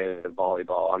 I'm not playing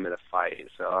volleyball. I'm in a fight,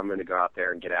 so I'm going to go out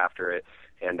there and get after it.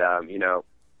 And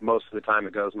most of the time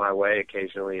it goes my way.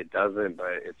 Occasionally it doesn't,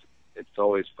 but it's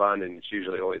always fun, and it's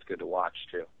usually always good to watch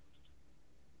too.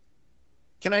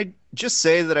 Can I just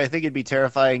say that I think it'd be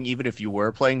terrifying, even if you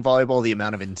were playing volleyball, the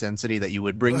amount of intensity that you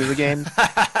would bring to the game?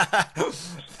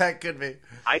 That could be.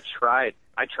 I tried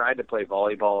to play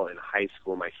volleyball in high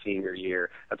school my senior year.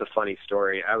 That's a funny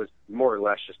story. I was more or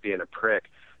less just being a prick,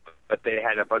 but they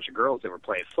had a bunch of girls that were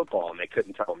playing football, and they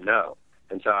couldn't tell them no.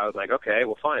 And so I was like, okay,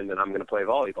 well, fine, then I'm going to play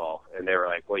volleyball. And they were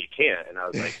like, well, you can't. And I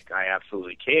was like, I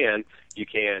absolutely can. You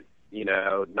can't,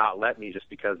 not let me just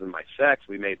because of my sex.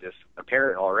 We made this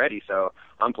apparent already, so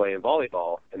I'm playing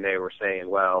volleyball. And they were saying,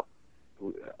 well,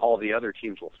 all the other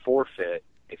teams will forfeit.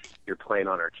 If you're playing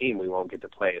on our team, we won't get to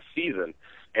play a season.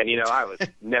 And, I was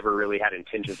never really had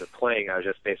intentions of playing. I was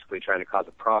just basically trying to cause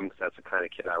a problem because that's the kind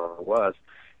of kid I was.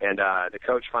 And the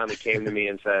coach finally came to me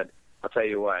and said, I'll tell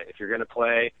you what, if you're going to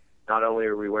play, not only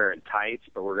are we wearing tights,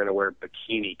 but we're going to wear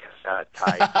bikini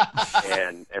tights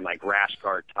and like rash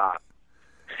guard top.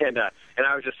 And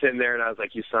I was just sitting there, and I was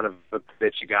like, you son of a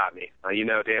bitch, you got me.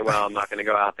 Damn well I'm not going to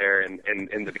go out there in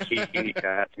the bikini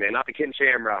cuts, man. Not the Ken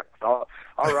Shamrock. I'll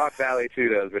rock Valley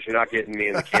Tudos, but you're not getting me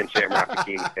in the Ken Shamrock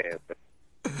bikini pants.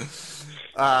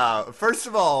 First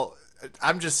of all,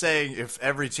 I'm just saying if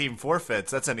every team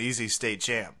forfeits, that's an easy state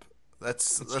champ.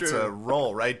 That's a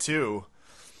roll right to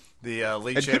the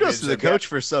league championship. Kudos to the coach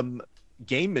for some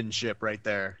gamemanship right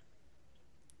there.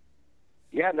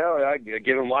 Yeah, no, I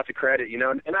give him lots of credit,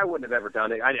 and I wouldn't have ever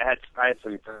done it. I had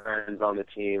some friends on the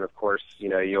team, of course.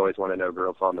 You always want to know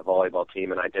girls on the volleyball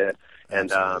team, and I did. And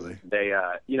they,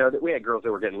 we had girls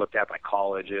that were getting looked at by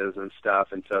colleges and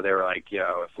stuff, and so they were like,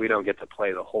 if we don't get to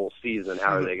play the whole season,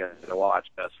 how are they going to watch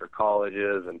us for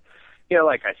colleges? And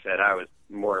like I said, I was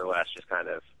more or less just kind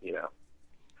of,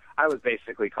 I was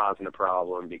basically causing a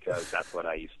problem because that's what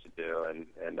I used to do,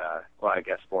 and well, I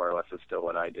guess more or less is still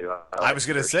what I do. I was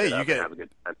going to say, you get have a good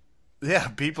time. Yeah,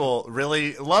 people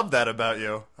really love that about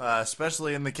you,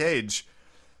 especially in the cage.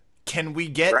 Can we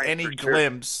get any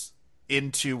glimpse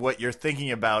into what you're thinking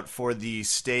about for the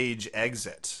stage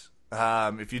exit?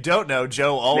 If you don't know,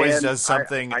 Joe always does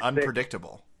something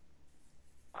unpredictable.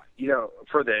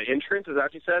 For the entrance, is that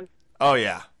what you said? Oh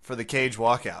yeah, for the cage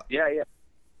walkout. Yeah.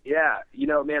 Yeah,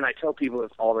 man, I tell people this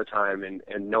all the time,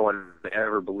 and no one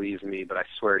ever believes me, but I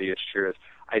swear to you it's true.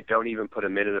 I don't even put a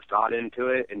minute of thought into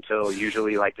it until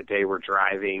usually like the day we're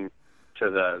driving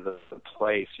to the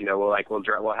place. We'll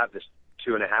have this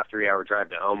 2.5, 3 hour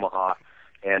drive to Omaha,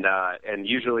 and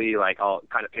usually like I'll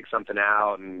kind of pick something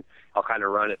out and I'll kind of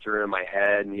run it through in my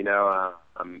head, and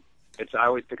I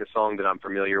always pick a song that I'm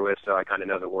familiar with, so I kind of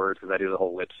know the words because I do the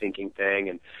whole lip syncing thing,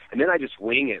 and then I just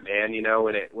wing it, man.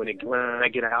 When I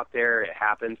get out there, it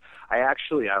happens. I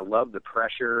love the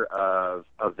pressure of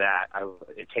that.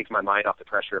 It takes my mind off the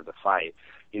pressure of the fight.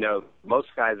 Most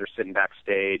guys are sitting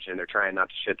backstage and they're trying not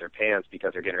to shit their pants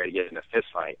because they're getting ready to get in a fist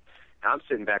fight. I'm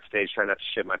sitting backstage trying not to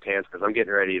shit my pants because I'm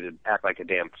getting ready to act like a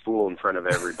damn fool in front of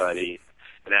everybody.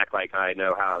 And act like I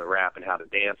know how to rap and how to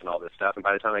dance and all this stuff. And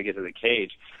by the time I get to the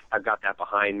cage, I've got that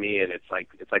behind me, and it's like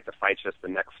the fight's just the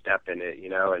next step in it,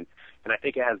 And I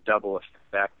think it has double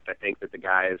effect. I think that the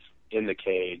guys in the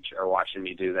cage are watching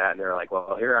me do that, and they're like,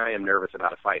 well, here I am nervous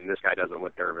about a fight, and this guy doesn't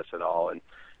look nervous at all. And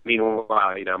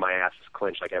meanwhile, my ass is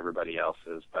clenched like everybody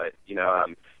else's. But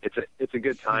it's a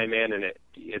good time, man, and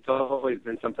it's always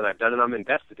been something I've done, and I'm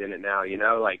invested in it now.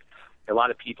 A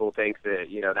lot of people think that,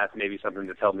 that's maybe something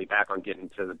that's held me back on getting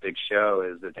to the big show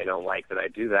is that they don't like that I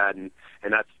do that. And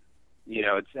that's,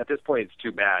 it's at this point, it's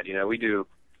too bad. We do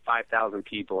 5,000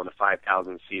 people in a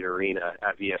 5,000-seat arena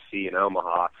at VFC in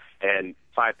Omaha, and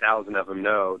 5,000 of them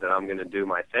know that I'm going to do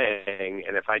my thing.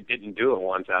 And if I didn't do it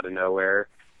once out of nowhere,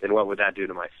 then what would that do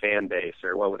to my fan base,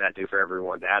 or what would that do for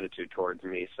everyone's attitude towards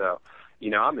me? So,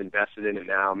 I'm invested in it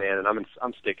now, man, and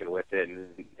I'm sticking with it.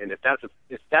 And if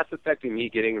that's affecting me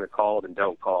getting the call, then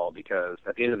don't call, because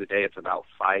at the end of the day, it's about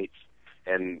fights.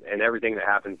 And everything that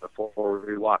happens before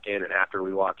we walk in and after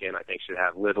we walk in, I think, should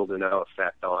have little to no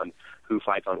effect on who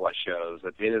fights on what shows.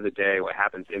 At the end of the day, what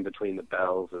happens in between the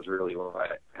bells is really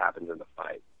what happens in the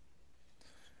fight.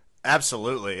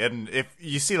 Absolutely. And if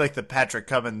you see like the Patrick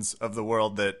Cummins of the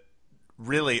world that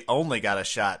really only got a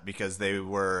shot because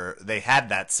they had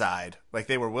that side, like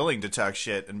they were willing to talk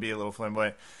shit and be a little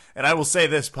flamboyant. And I will say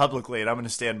this publicly, and I'm going to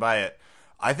stand by it.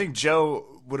 I think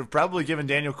Joe would have probably given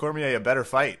Daniel Cormier a better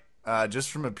fight.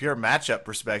 Just from a pure matchup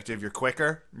perspective, you're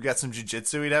quicker. You got some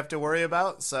jiu-jitsu you'd have to worry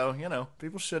about. So,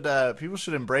 people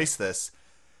should embrace this.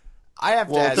 I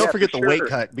have to ask, don't forget the weight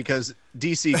cut, because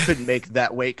DC couldn't make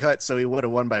that weight cut, so he would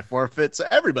have won by forfeit. So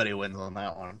everybody wins on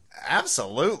that one.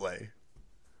 Absolutely.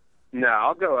 No,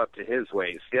 I'll go up to his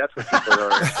weight. See, that's what people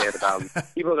don't understand about me.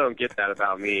 People don't get that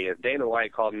about me. If Dana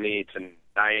White called me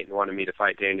tonight and wanted me to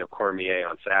fight Daniel Cormier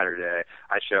on Saturday,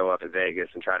 I show up in Vegas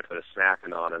and try to put a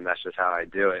smacking on him. That's just how I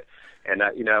do it. And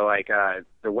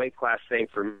the weight class thing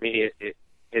for me,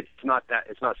 it's not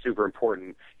super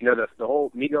important. The whole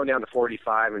me going down to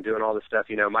 45 and doing all this stuff,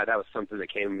 that was something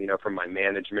that came, from my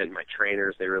management and my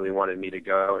trainers. They really wanted me to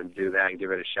go and do that and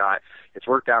give it a shot. It's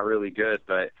worked out really good,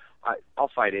 but I'll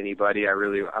fight anybody.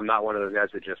 I'm not one of those guys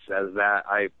that just says that.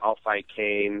 I'll fight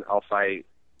Kane. I'll fight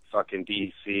fucking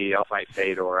DC. I'll fight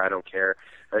Fedor. I don't care.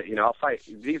 I'll fight.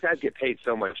 These guys get paid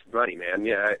so much money, man.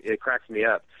 Yeah, it cracks me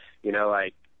up. You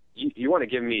want to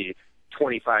give me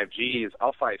 25 G's,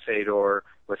 I'll fight Fedor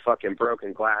with fucking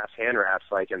broken glass hand wraps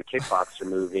like in the Kickboxer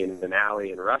movie in an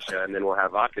alley in Russia, and then we'll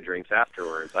have vodka drinks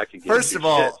afterwards. I could give First of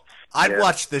all, shit. I'd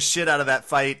watch the shit out of that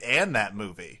fight and that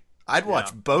movie. I'd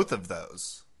watch both of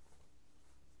those.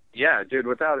 Yeah, dude,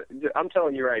 I'm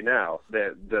telling you right now,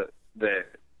 the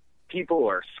people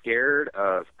are scared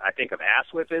of ass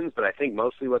whippings, but I think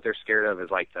mostly what they're scared of is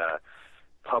like the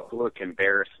public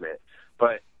embarrassment.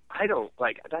 But I don't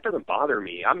that doesn't bother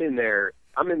me. I'm in there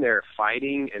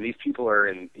fighting, and these people are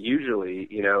usually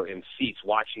in seats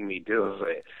watching me do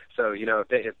it. So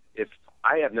if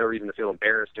I have no reason to feel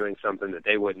embarrassed doing something that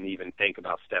they wouldn't even think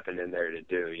about stepping in there to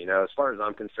do. As far as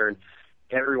I'm concerned,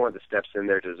 everyone that steps in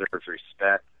there deserves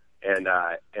respect. And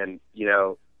at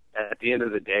the end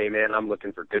of the day, man, I'm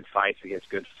looking for good fights against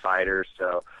good fighters.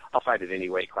 So I'll fight at any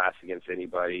weight class against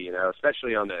anybody.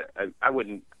 Especially on I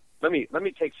wouldn't. Let me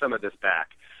take some of this back.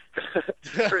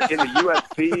 In the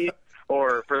UFC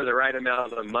or for the right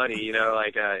amount of money,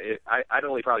 I'd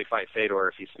only probably fight Fedor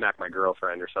if he smacked my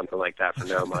girlfriend or something like that for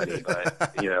no money.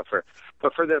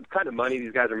 But for the kind of money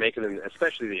these guys are making, and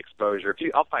especially the exposure,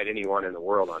 I'll fight anyone in the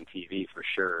world on TV for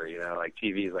sure.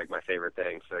 TV is like my favorite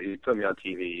thing. So you put me on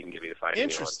TV, you can give me a fight.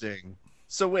 Interesting. Anyone.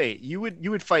 So wait, you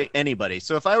would fight anybody.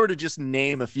 So if I were to just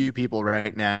name a few people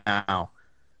right now,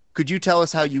 could you tell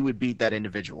us how you would beat that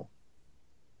individual?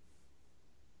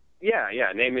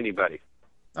 Yeah. Name anybody.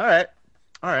 All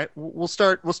right. We'll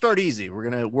start easy. We're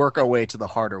gonna work our way to the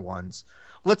harder ones.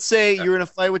 Let's say you're in a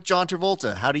fight with John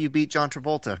Travolta. How do you beat John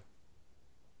Travolta?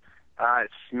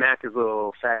 Smack his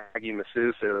little faggy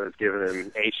masseuse who was giving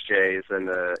him HJs in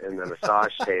the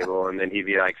massage table, and then he'd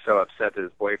be like so upset that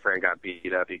his boyfriend got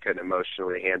beat up he couldn't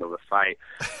emotionally handle the fight.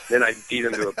 Then I'd beat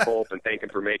him to a pulp and thank him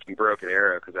for making Broken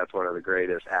Arrow, because that's one of the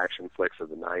greatest action flicks of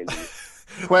the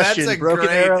 90s. Question: That's a Broken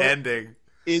great Arrow ending.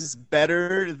 is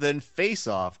better than Face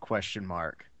Off? Question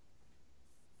mark.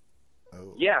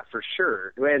 Oh. Yeah, for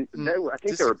sure. And I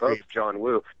think they were both John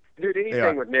Woo. Dude,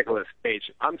 anything with Nicolas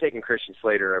Cage, I'm taking Christian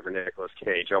Slater over Nicolas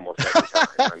Cage almost every time.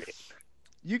 I mean,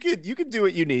 You could do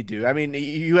what you need to. I mean,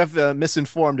 you have a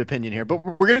misinformed opinion here, but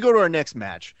we're going to go to our next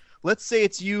match. Let's say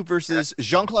it's you versus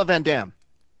Jean-Claude Van Damme.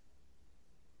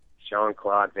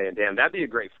 Jean-Claude Van Damme. That'd be a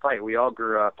great fight. We all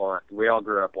grew up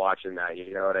watching that,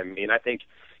 you know what I mean? I think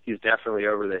he's definitely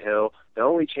over the hill. The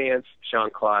only chance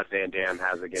Jean-Claude Van Damme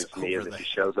has against me is if he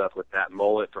shows up with that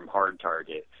mullet from Hard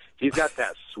Target. He's got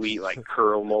that sweet like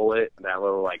curl mullet, that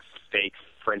little like fake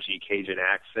Frenchy Cajun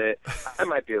accent. I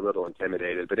might be a little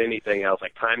intimidated, but anything else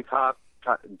like Time Cop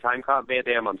Van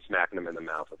Damme, I'm smacking him in the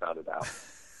mouth without a doubt.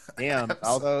 Damn,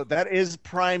 although that is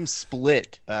prime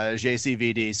split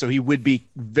JCVD, so he would be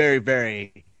very,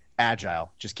 very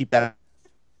agile. Just keep that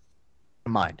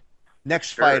in mind.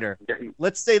 Next fighter.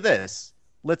 Let's say this.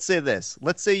 Let's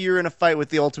say you're in a fight with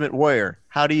the Ultimate Warrior.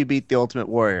 How do you beat the Ultimate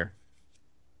Warrior?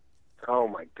 Oh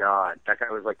my God, that guy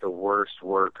was like the worst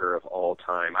worker of all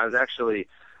time. I was actually,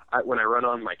 when I run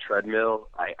on my treadmill,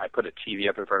 I put a TV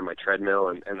up in front of my treadmill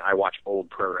and I watch old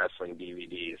pro wrestling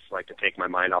DVDs, like to take my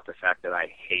mind off the fact that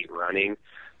I hate running.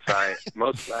 So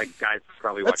most guys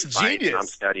probably watch fights, and I'm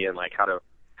studying like how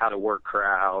to work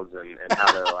crowds and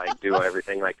how to like do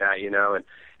everything like that, you know.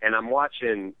 And I'm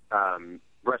watching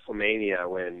WrestleMania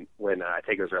when I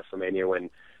think it was WrestleMania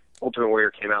when Ultimate Warrior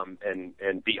came out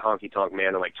and beat Honky Tonk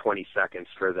Man in like 20 seconds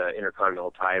for the Intercontinental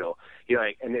title. He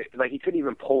he couldn't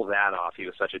even pull that off. He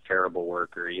was such a terrible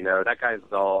worker, you know. That guy's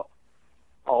all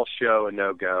show and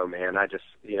no go, man. I'd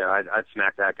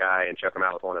smack that guy and chuck him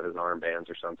out with one of his armbands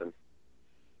or something.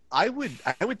 I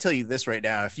would tell you this right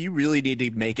now. If you really need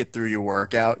to make it through your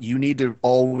workout, you need to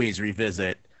always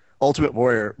revisit Ultimate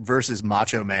Warrior versus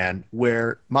Macho Man,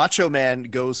 where Macho Man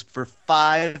goes for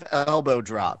 5 elbow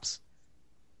drops,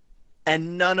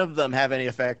 and none of them have any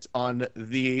effect on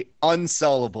the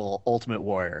unsellable Ultimate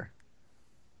Warrior.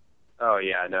 Oh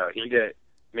yeah, no, he did,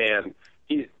 man.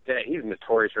 He's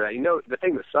notorious for that. You know, the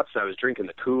thing that sucks, I was drinking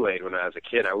the Kool-Aid when I was a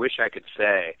kid. I wish I could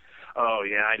say, oh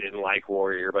yeah, I didn't like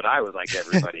Warrior, but I was like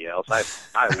everybody else.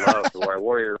 I loved Warrior.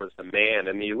 Warrior was the man.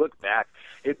 And you look back,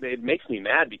 it makes me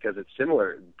mad because it's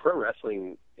similar. Pro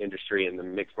wrestling industry and the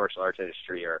mixed martial arts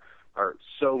industry are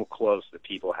so close that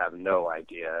people have no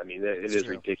idea. I mean, it is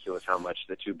ridiculous how much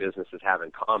the two businesses have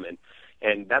in common.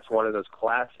 And that's one of those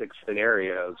classic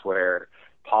scenarios where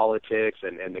politics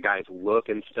and the guy's look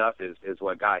and stuff is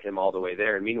what got him all the way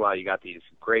there. And meanwhile, you got these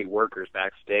great workers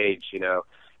backstage, you know,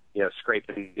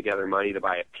 scraping together money to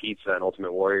buy a pizza and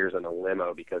Ultimate Warrior's in a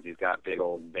limo because he's got big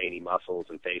old veiny muscles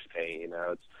and face paint. You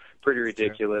know, it's pretty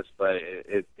ridiculous, but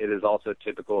it is also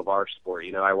typical of our sport.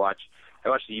 You know, I watch the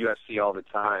UFC all the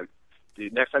time.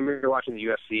 Dude, next time you're watching the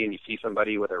UFC and you see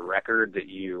somebody with a record that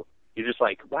you're just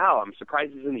like, wow, I'm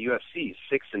surprised he's in the UFC,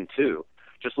 6-2.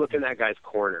 Just look in that guy's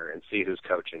corner and see who's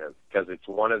coaching him, because it's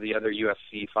one of the other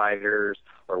UFC fighters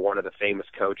or one of the famous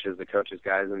coaches that coaches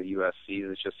guys in the UFC.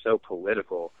 It's just so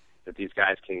political that these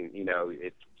guys can, you know,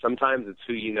 sometimes it's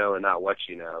who you know and not what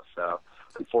you know. So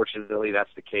unfortunately, that's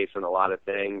the case in a lot of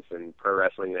things, and pro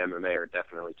wrestling and MMA are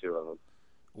definitely two of them.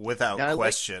 Without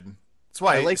question. That's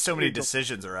why so many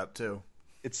decisions are up, too.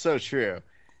 It's so true.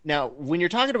 Now, when you're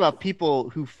talking about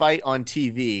people who fight on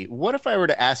TV, what if I were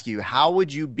to ask you, how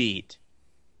would you beat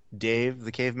Dave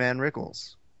the Caveman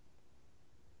Rickles?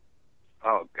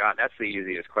 Oh, God, that's the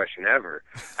easiest question ever.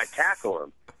 I tackle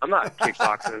him. I'm not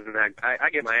kickboxing. I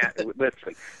get my ass.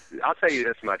 Listen, I'll tell you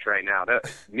this much right now.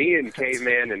 Me and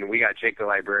Caveman, and we got Jake the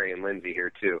Librarian, Lindsay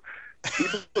here, too.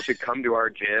 People should come to our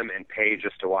gym and pay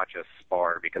just to watch us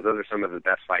spar, because those are some of the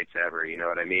best fights ever, you know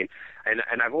what I mean? And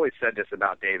I've always said this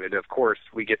about David. Of course,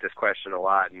 we get this question a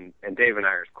lot, and Dave and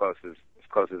I are as close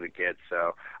as it gets,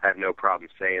 so I have no problem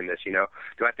saying this, you know.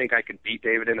 Do I think I could beat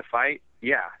David in a fight?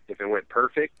 Yeah. If it went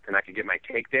perfect and I could get my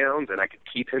takedowns and I could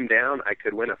keep him down, I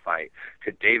could win a fight.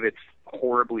 Could David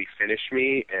horribly finish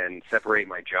me and separate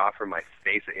my jaw from my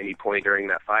face at any point during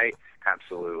that fight?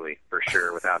 Absolutely, for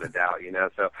sure, without a doubt, you know.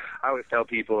 So I always tell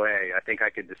people, hey, I think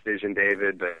I could decision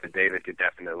David, but David could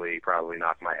definitely probably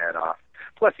knock my head off.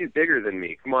 Plus, he's bigger than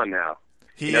me. Come on now.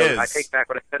 He is. I take back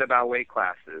what I said about weight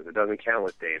classes. It doesn't count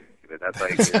with David. That's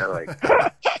like, you know,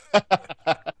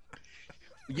 like.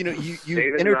 You know, you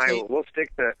David and I, we'll stick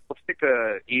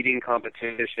to eating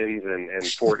competitions and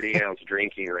 40-ounce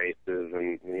drinking races,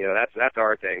 and you know that's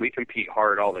our thing. We compete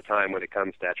hard all the time when it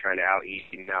comes to trying to out-eat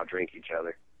and out-drink each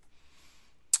other.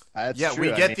 That's true.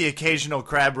 We get the occasional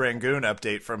Crab Rangoon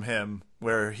update from him,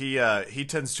 where he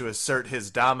tends to assert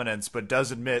his dominance, but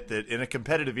does admit that in a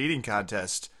competitive eating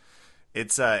contest,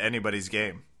 it's anybody's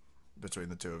game between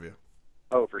the two of you.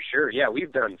 Oh, for sure. Yeah,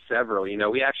 we've done several. You know,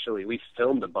 we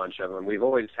filmed a bunch of them. We've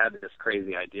always had this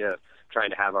crazy idea of trying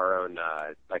to have our own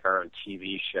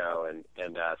TV show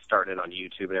and starting it on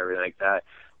YouTube and everything like that.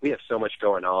 We have so much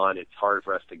going on. It's hard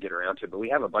for us to get around to it, but we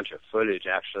have a bunch of footage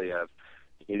actually of,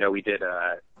 you know, we did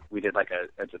like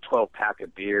it's a 12-pack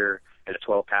of beer and a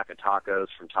 12-pack of tacos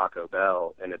from Taco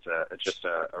Bell, and it's just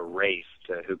a race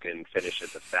to who can finish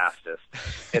it the fastest.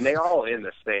 And they all end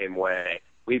the same way.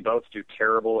 We both do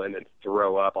terrible and then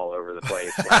throw up all over the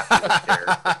place. You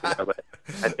know, but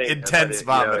I think, intense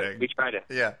vomiting. You know, we try to.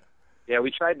 Yeah,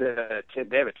 we tried to.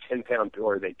 They have a 10-pound,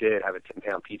 or they did have a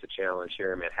 10-pound pizza challenge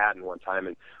here in Manhattan one time,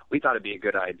 and we thought it'd be a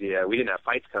good idea. We didn't have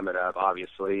fights coming up,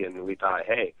 obviously, and we thought,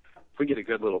 hey, if we get a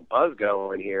good little buzz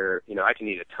going here, you know, I can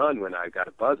eat a ton when I've got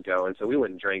a buzz going. So we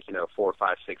went and drank, 4,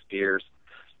 5, 6 beers,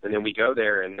 and then we go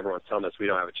there, and everyone's telling us we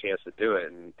don't have a chance to do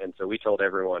it, and so we told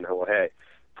everyone, well, hey,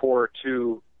 pour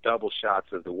 2 double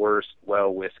shots of the worst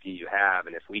well whiskey you have,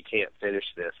 and if we can't finish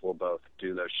this, we'll both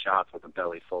do those shots with a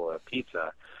belly full of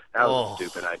pizza. That was a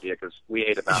stupid idea because we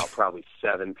ate about probably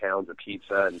 7 pounds of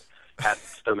pizza and had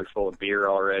stomachs full of beer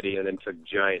already, and then took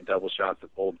giant double shots of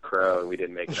Old Crow, and we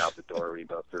didn't make it out the door. We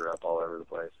both threw up all over the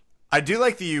place. I do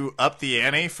like that you upped the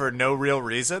ante for no real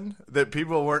reason, that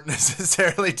people weren't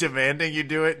necessarily demanding you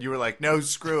do it. You were like, no,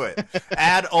 screw it.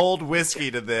 Add old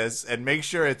whiskey to this and make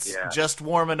sure it's just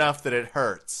warm enough that it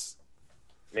hurts.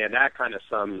 Man, that kind of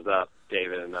sums up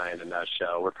David and I in a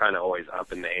nutshell. We're kind of always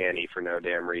upping the ante for no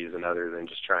damn reason other than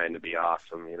just trying to be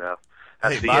awesome, you know?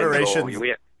 That's hey, the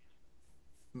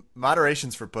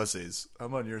moderation's for pussies.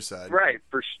 I'm on your side. Right.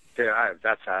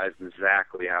 That's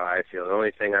exactly how I feel. The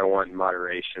only thing I want in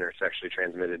moderation are sexually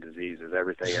transmitted diseases.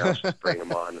 Everything else, just bring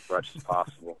them on as much as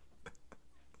possible.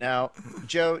 Now,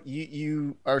 Joe,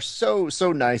 you are so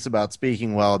nice about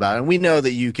speaking well about it. And we know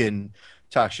that you can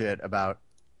talk shit about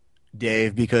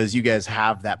Dave because you guys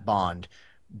have that bond.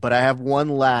 But I have one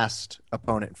last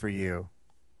opponent for you.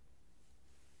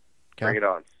 Okay? Bring it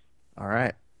on. All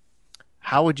right.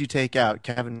 How would you take out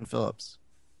Kevin Phillips?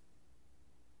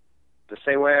 The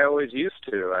same way I always used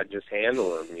to. I'd just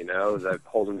handle him, you know. I'd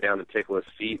hold him down and tickle his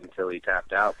feet until he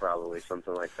tapped out, probably,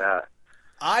 something like that.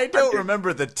 I don't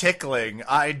remember the tickling.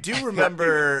 I do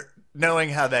remember knowing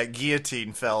how that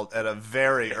guillotine felt at a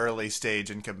very early stage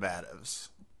in combatives.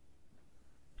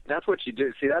 That's what you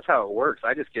do. See, that's how it works.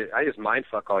 I just mind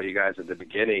fuck all you guys at the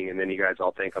beginning, and then you guys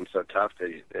all think I'm so tough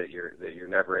that you're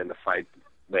never in the fight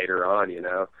later on, you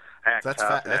know. I act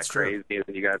tough and act crazy, and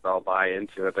then you guys all buy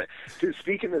into it. But dude,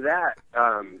 speaking of that,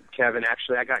 Kevin,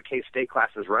 actually, I got K-State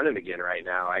classes running again right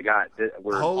now.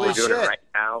 We're doing it right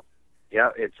now. Yeah,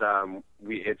 it's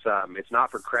not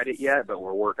for credit yet, but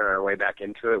we're working our way back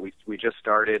into it. We just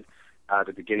started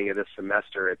the beginning of this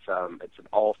semester. It's an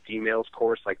all females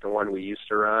course like the one we used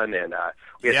to run, and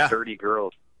we had 30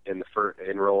 girls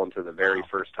enroll into the very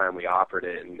first time we offered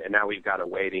it, and now we've got a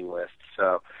waiting list.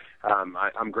 So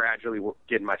I'm gradually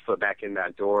getting my foot back in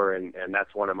that door, and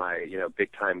that's one of my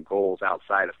big time goals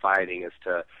outside of fighting is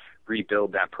to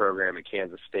rebuild that program at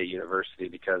Kansas State University,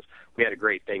 because we had a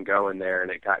great thing going there,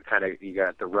 and it got you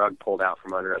got the rug pulled out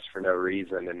from under us for no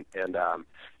reason, and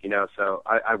so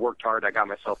I worked hard. I got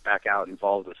myself back out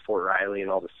involved with Fort Riley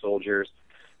and all the soldiers.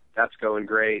 That's going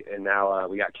great, and now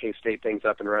we got K-State things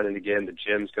up and running again. The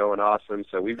gym's going awesome,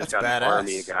 so we've just got an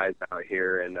army of guys out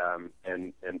here, and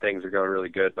things are going really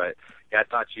good. But yeah, I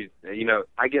thought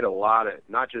I get a lot of,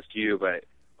 not just you, but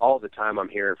all the time I'm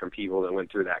hearing from people that went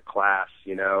through that class,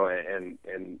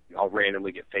 and I'll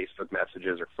randomly get Facebook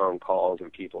messages or phone calls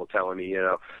and people telling me,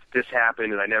 this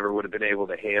happened and I never would have been able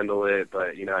to handle it, but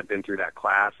I'd been through that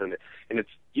class, and it's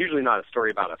usually not a story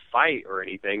about a fight or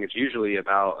anything. It's usually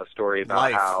about a story about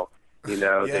life. How,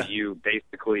 that you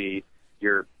basically,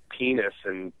 your penis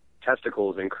and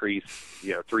testicles increase,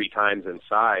 3 times in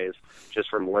size just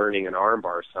from learning an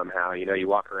armbar somehow. You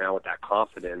walk around with that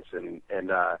confidence, and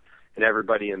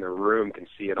everybody in the room can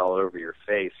see it all over your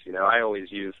face. I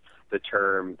always use the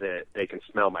term that they can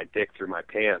smell my dick through my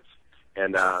pants.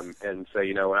 And so,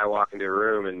 when I walk into a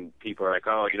room and people are like,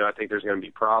 oh, I think there's going to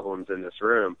be problems in this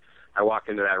room, I walk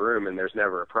into that room and there's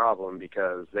never a problem,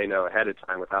 because they know ahead of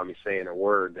time without me saying a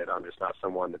word that I'm just not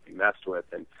someone to be messed with.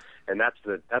 And that's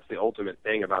the ultimate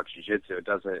thing about jiu-jitsu.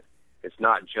 It's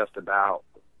not just about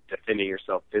defending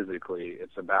yourself physically.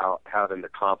 It's about having the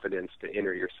confidence to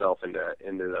enter yourself into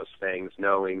those things,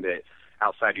 knowing that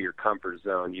outside of your comfort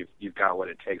zone, you've got what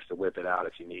it takes to whip it out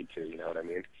if you need to. You know what I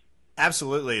mean?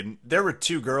 Absolutely. And there were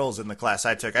 2 girls in the class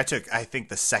I took. I think,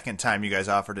 the second time you guys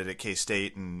offered it at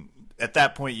K-State, and at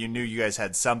that point you knew you guys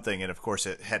had something, and of course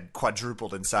it had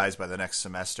quadrupled in size by the next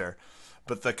semester.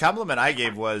 But the compliment I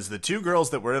gave was the 2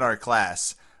 girls that were in our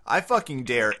class, I fucking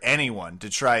dare anyone to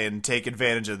try and take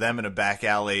advantage of them in a back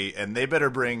alley, and they better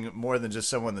bring more than just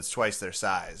someone that's twice their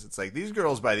size. It's like these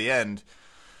girls by the end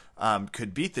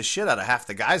could beat the shit out of half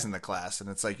the guys in the class, and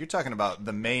it's like you're talking about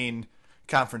the main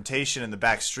confrontation in the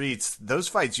back streets. Those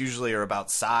fights usually are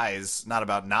about size, not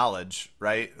about knowledge,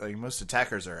 right? Like most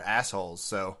attackers are assholes,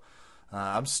 so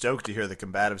I'm stoked to hear the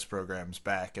combatives program's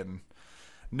back, and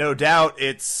no doubt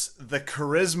it's the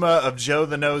charisma of Joe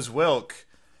the Nose Wilk.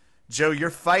 Joe, you're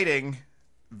fighting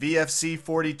VFC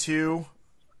 42,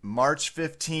 March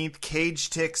 15th,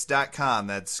 CageTix.com.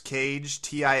 That's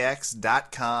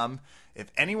CageTix.com. If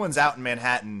anyone's out in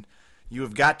Manhattan, you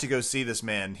have got to go see this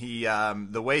man. He,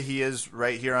 the way he is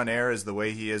right here on air is the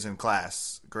way he is in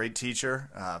class. Great teacher,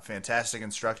 fantastic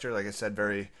instructor. Like I said,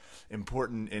 very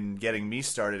important in getting me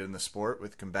started in the sport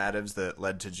with combatives that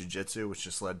led to jiu-jitsu, which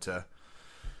just led to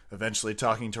eventually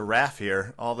talking to Raf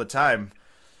here all the time.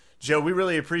 Joe, we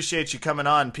really appreciate you coming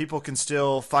on. People can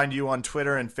still find you on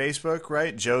Twitter and Facebook,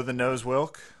 right? Joe the Nose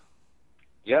Wilk.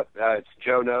 Yep, it's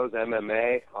Joe Knows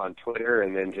MMA on Twitter,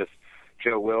 and then just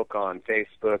Joe Wilk on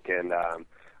Facebook. And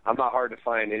I'm not hard to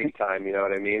find anytime, you know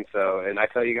what I mean? So, and I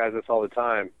tell you guys this all the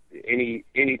time. Any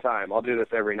time. I'll do this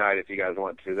every night if you guys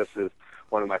want to. This is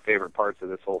one of my favorite parts of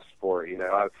this whole sport. You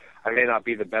know, I may not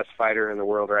be the best fighter in the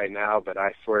world right now, but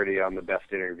I swear to you, I'm the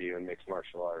best interview in mixed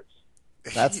martial arts.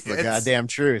 That's the goddamn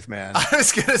truth, man. I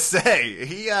was going to say,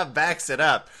 he backs it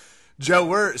up. Joe,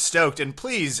 we're stoked. And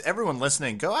please, everyone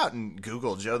listening, go out and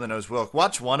Google Joe the Nose Wilk.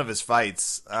 Watch one of his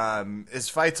fights. His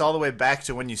fights all the way back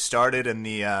to when you started in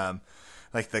the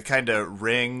like the kind of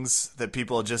rings that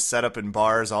people just set up in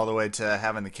bars, all the way to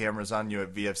having the cameras on you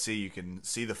at VFC. You can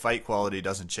see the fight quality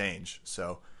doesn't change.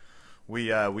 So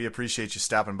we appreciate you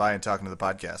stopping by and talking to the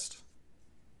podcast.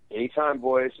 Anytime,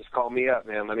 boys. Just call me up,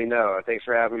 man. Let me know. Thanks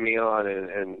for having me on,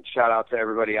 and shout out to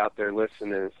everybody out there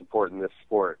listening and supporting this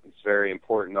sport. It's very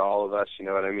important to all of us, you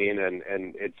know what I mean? And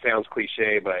it sounds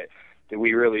cliche, but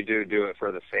we really do it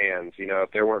for the fans. You know,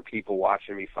 if there weren't people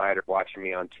watching me fight or watching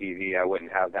me on TV, I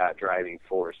wouldn't have that driving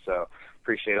force. So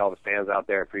appreciate all the fans out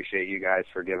there. Appreciate you guys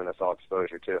for giving us all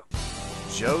exposure, too.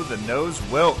 Joe the Nose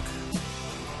Wilk.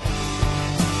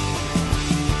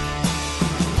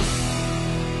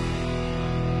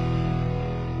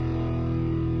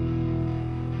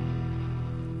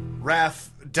 Raph,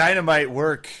 dynamite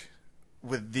work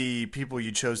with the people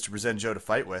you chose to present Joe to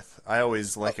fight with. I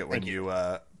always like it when you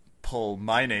pull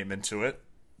my name into it.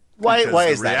 Why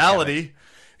is that reality?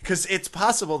 Because it's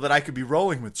possible that I could be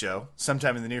rolling with Joe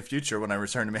sometime in the near future when I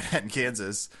return to Manhattan,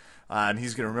 Kansas, and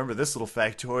he's going to remember this little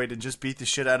factoid and just beat the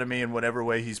shit out of me in whatever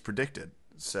way he's predicted.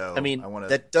 So I mean,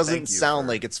 that doesn't sound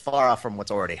like it's far off from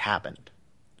what's already happened.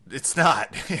 It's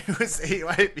not.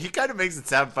 He kind of makes it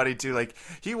sound funny too. Like,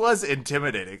 he was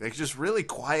intimidating, like just really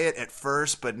quiet at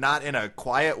first, but not in a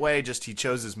quiet way. Just he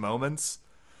chose his moments,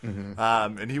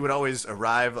 and he would always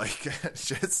arrive like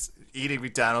just eating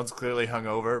McDonald's, clearly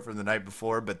hungover from the night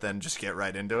before, but then just get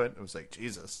right into it. It was like,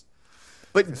 Jesus.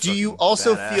 But do you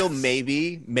also feel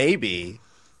maybe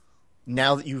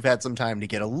now that you've had some time to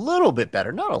get a little bit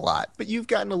better, not a lot, but you've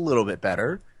gotten a little bit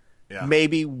better? Yeah.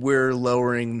 Maybe we're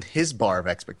lowering his bar of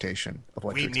expectation of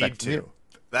what to expect from you.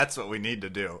 That's what we need to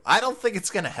do. I don't think it's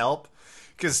going to help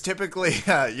because typically,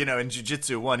 in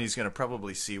Jiu-Jitsu 1, he's going to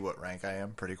probably see what rank I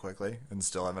am pretty quickly and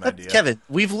still have an idea. Kevin,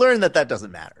 we've learned that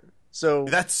doesn't matter. So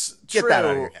that's get true. That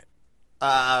out of your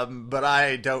head. But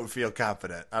I don't feel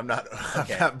confident. I'm not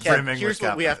brimming here's with confidence.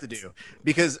 What we have to do,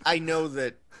 because I know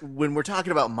that when we're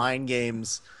talking about mind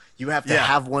games, you have to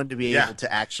have one to be able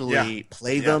to actually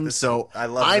play them. So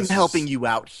I'm helping you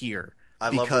out here. I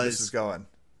love where this is going.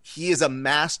 He is a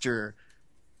master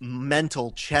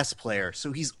mental chess player,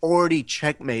 so he's already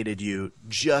checkmated you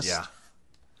just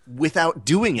without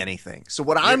doing anything. So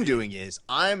what I'm doing is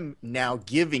I'm now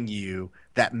giving you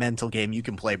that mental game you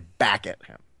can play back at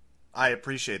him. I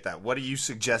appreciate that. What do you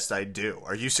suggest I do?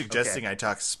 Are you suggesting I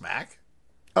talk smack?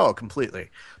 Oh, completely.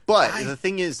 But the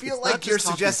thing is, I feel like you're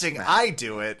suggesting I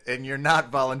do it, and you're not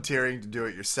volunteering to do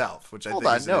it yourself, which I think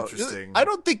is interesting. I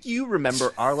don't think you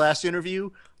remember our last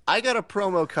interview. I got a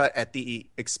promo cut at the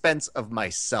expense of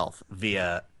myself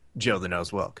via Joe the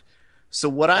Nose Wilk. So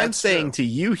what I'm saying to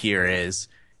you here is,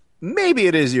 maybe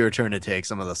it is your turn to take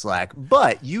some of the slack,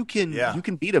 but you can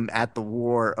beat him at the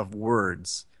war of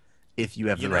words if you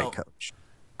have the right coach.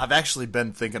 I've actually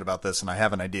been thinking about this, and I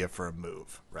have an idea for a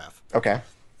move, Raph. Okay.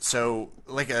 So,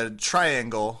 like a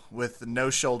triangle with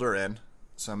no shoulder in.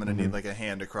 So I'm going to need like a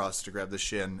hand across to grab the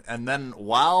shin. And then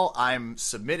while I'm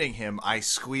submitting him, I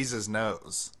squeeze his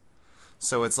nose.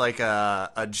 So it's like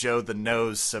a Joe the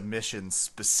Nose submission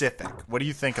specific. What do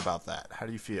you think about that? How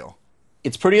do you feel?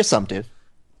 It's pretty assumptive.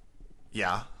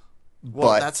 Yeah.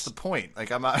 Well, that's the point.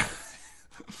 Like, I'm not...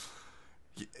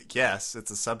 Yes, it's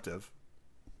assumptive.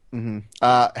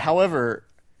 However,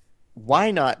 why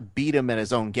not beat him in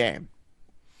his own game?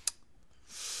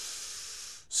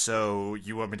 So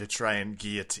you want me to try and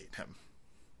guillotine him?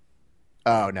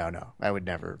 Oh, no. I would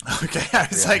never. Okay, I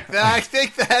was like, I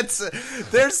think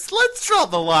let's draw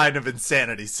the line of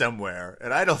insanity somewhere,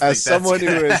 and I don't think that's going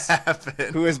to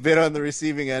happen. Who has been on the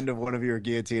receiving end of one of your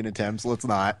guillotine attempts, let's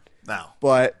not. No.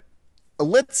 But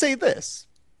let's say this.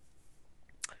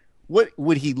 What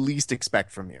would he least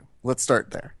expect from you? Let's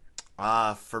start there.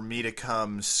 For me to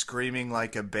come screaming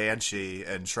like a banshee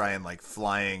and try and like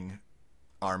flying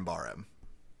armbar him.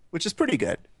 Which is pretty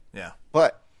good. Yeah.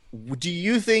 But do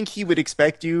you think he would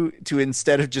expect you to,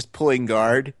 instead of just pulling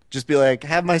guard, just be like,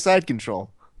 have my side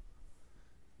control?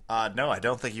 No, I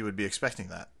don't think he would be expecting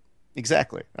that.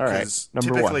 Exactly. All right. Because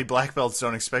Number typically one. black belts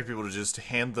don't expect people to just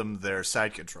hand them their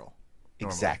side control.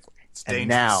 Normally. Exactly. It's And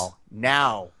dangerous.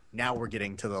 now we're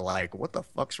getting to the like, what the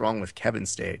fuck's wrong with Kevin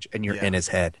stage? And you're Yeah. in his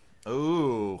head.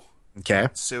 Ooh. Okay.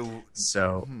 So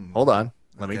Hold on.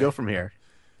 Let me Okay. go from here.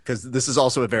 Because this is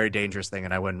also a very dangerous thing,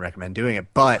 and I wouldn't recommend doing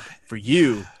it. But for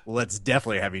you, let's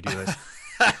definitely have you do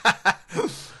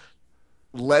this.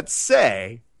 Let's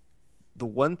say the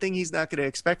one thing he's not going to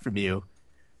expect from you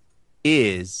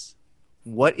is,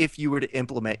 what if you were to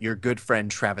implement your good friend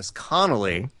Travis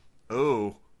Connolly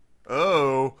oh.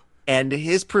 and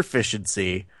his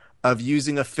proficiency of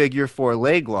using a figure four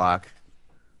leg lock,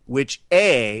 which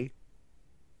A,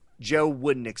 Joe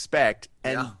wouldn't expect,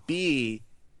 and Yeah. B,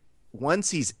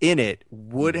 once he's in it,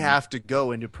 would have to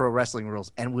go into pro wrestling rules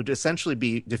and would essentially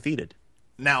be defeated.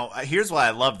 Now, here's why I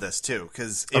love this, too,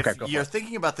 because if Okay, go for you're it.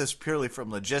 thinking about this purely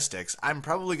from logistics, I'm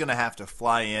probably going to have to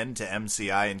fly in to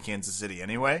MCI in Kansas City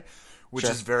anyway, which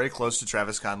Sure. is very close to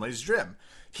Travis Conley's gym.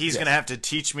 He's going to have to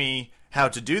teach me how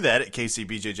to do that at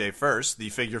KCBJJ first, the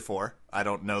figure four. I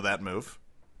don't know that move.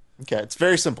 Okay, it's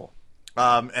very simple.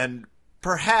 And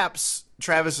perhaps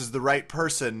Travis is the right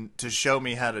person to show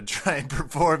me how to try and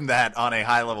perform that on a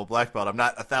high-level black belt. I'm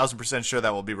not 1,000% sure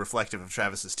that will be reflective of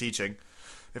Travis's teaching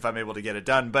if I'm able to get it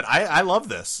done. But I love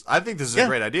this. I think this is a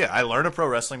great idea. I learn a pro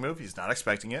wrestling move. He's not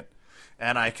expecting it.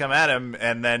 And I come at him,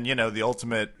 and then, the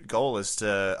ultimate goal is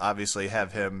to obviously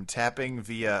have him tapping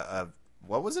via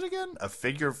what was it again? A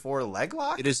figure four leg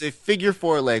lock? It is a figure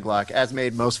four leg lock, as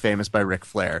made most famous by Ric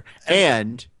Flair.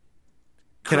 And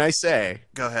can I say,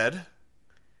 Go ahead.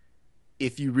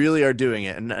 if you really are doing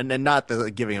it, and not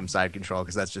giving him side control,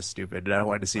 because that's just stupid. I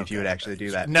wanted to see if you would actually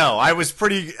do that. No, I was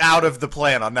pretty out of the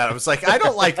plan on that. I was like, I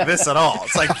don't like this at all.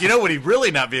 It's like, would he really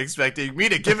not be expecting me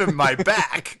to give him my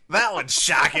back? That would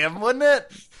shock him, wouldn't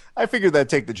it? I figured that'd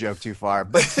take the joke too far.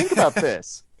 But think about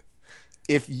this.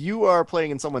 If you are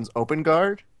playing in someone's open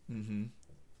guard,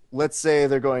 let's say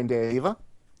they're going to Eva.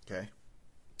 Okay.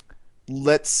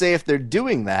 Let's say if they're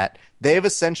doing that, they've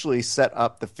essentially set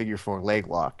up the figure four leg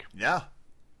lock. Yeah.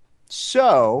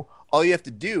 So all you have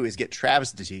to do is get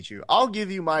Travis to teach you. I'll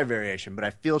give you my variation, but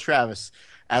I feel Travis,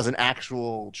 as an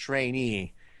actual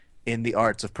trainee in the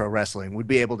arts of pro wrestling, would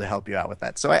be able to help you out with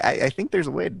that. So I think there's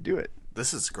a way to do it.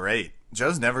 This is great.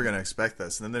 Joe's never going to expect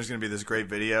this. And then there's going to be this great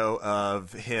video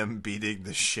of him beating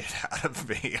the shit out of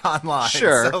me online.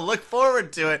 Sure. So look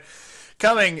forward to it.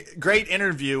 Coming, great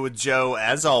interview with Joe,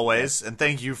 as always. And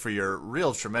thank you for your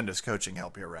real tremendous coaching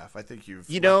help here, Raf. I think you've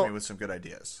left me with some good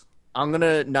ideas. I'm going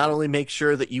to not only make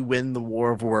sure that you win the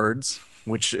war of words,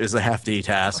 which is a hefty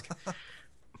task,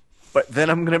 but then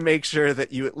I'm going to make sure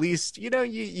that you at least,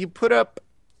 you put up,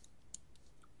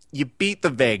 you beat the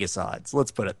Vegas odds.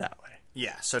 Let's put it that way.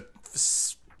 Yeah, so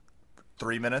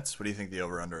 3 minutes. What do you think the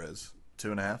over-under is?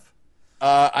 2.5?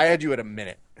 I had you at a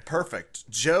minute. Perfect.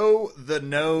 Joe the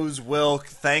Nose Wilk,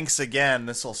 thanks again.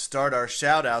 This will start our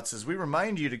shout-outs as we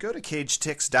remind you to go to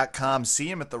CageTix.com. See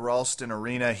him at the Ralston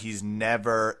Arena. He's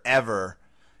never, ever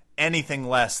anything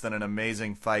less than an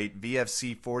amazing fight.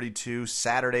 VFC 42,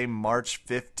 Saturday, March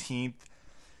 15th.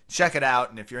 Check it out.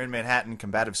 And if you're in Manhattan,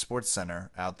 Combative Sports Center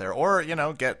out there. Or,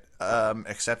 get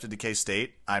accepted to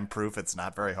K-State. I'm proof it's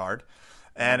not very hard.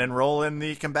 And enroll in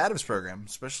the Combatives program,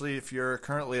 especially if you're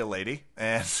currently a lady.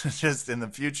 And just in the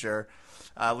future,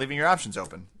 leaving your options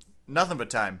open. Nothing but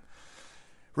time.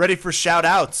 Ready for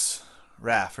shout-outs?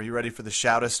 Raf, are you ready for the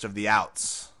shoutest of the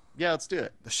outs? Yeah, let's do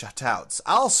it. The shout-outs.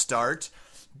 I'll start.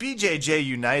 BJJ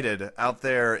United out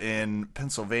there in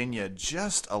Pennsylvania,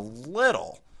 just a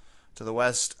little to the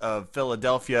west of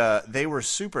Philadelphia. They were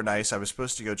super nice. I was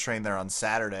supposed to go train there on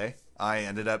Saturday. I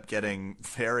ended up getting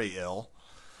very ill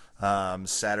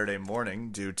Saturday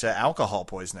morning due to alcohol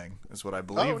poisoning, is what I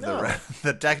believe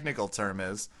the technical term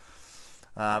is.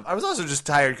 I was also just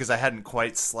tired because I hadn't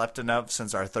quite slept enough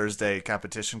since our Thursday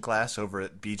competition class over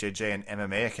at BJJ and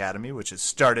MMA Academy, which has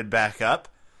started back up.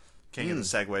 Can't get the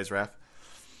segues, Raf.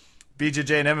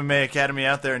 BJJ and MMA Academy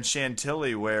out there in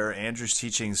Chantilly, where Andrew's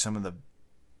teaching some of the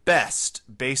best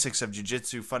basics of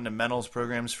jiu-jitsu fundamentals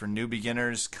programs for new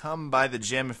beginners. Come by the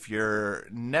gym if you're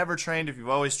never trained, if you've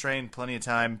always trained. Plenty of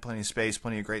time, plenty of space,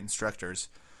 plenty of great instructors.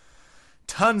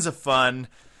 Tons of fun.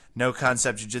 No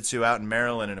Concept Jiu-Jitsu out in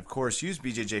Maryland. And, of course, use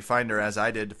BJJ Finder, as I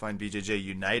did, to find BJJ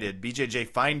United. BJJ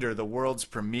Finder, the world's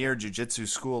premier jiu-jitsu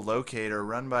school locator,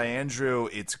 run by Andrew.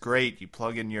 It's great. You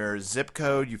plug in your zip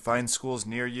code. You find schools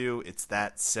near you. It's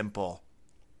that simple.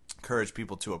 Encourage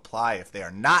people to apply if they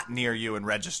are not near you and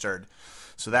registered.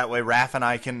 So that way Raf and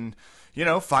I can,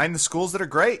 find the schools that are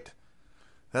great.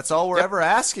 That's all we're ever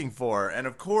asking for. And,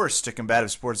 of course, to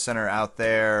Combative Sports Center out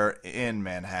there in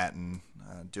Manhattan.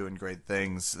 doing great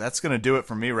things. That's going to do it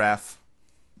for me, Raph.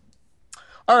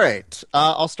 All right.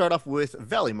 I'll start off with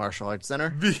Valley Martial Arts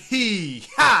Center.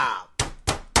 Ha!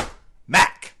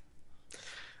 Mac.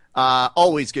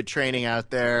 Always good training out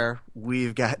there.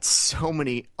 We've got so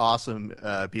many awesome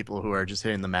people who are just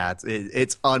hitting the mats.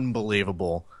 It's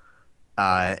unbelievable.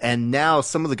 And now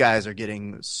some of the guys are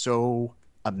getting so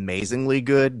amazingly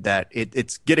good that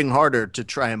it's getting harder to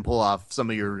try and pull off some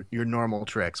of your normal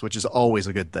tricks, which is always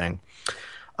a good thing.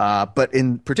 But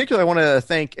in particular, I want to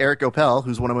thank Eric Opel,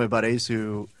 who's one of my buddies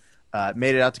who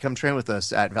made it out to come train with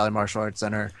us at Valley Martial Arts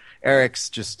Center. Eric's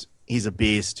he's a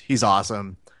beast. He's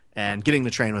awesome. And getting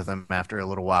to train with him after a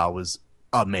little while was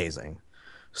amazing.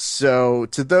 So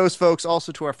to those folks,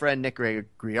 also to our friend Nick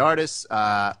Griardis,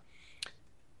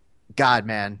 God,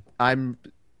 man, I'm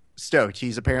stoked.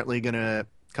 He's apparently going to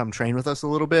come train with us a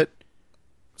little bit,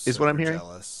 is what I'm hearing.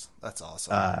 Jealous. That's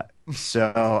awesome.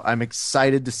 So I'm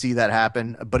excited to see that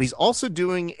happen. But he's also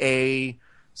doing a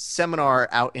seminar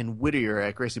out in Whittier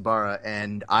at Gracie Barra,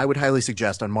 and I would highly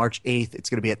suggest on March 8th, it's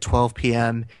going to be at 12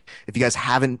 p.m. If you guys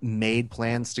haven't made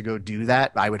plans to go do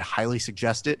that, I would highly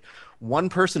suggest it. One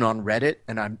person on Reddit,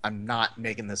 and I'm not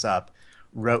making this up,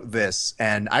 wrote this,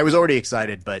 and I was already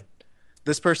excited, but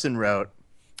this person wrote,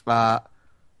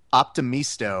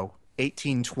 Optimisto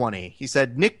 1820. He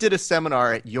said, Nick did a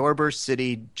seminar at Yorba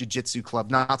City Jiu-Jitsu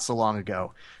Club not so long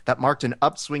ago. That marked an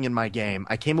upswing in my game.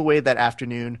 I came away that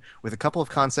afternoon with a couple of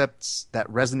concepts that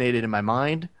resonated in my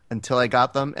mind until I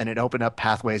got them, and it opened up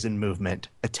pathways in movement.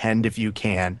 Attend if you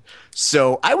can.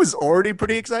 So I was already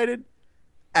pretty excited,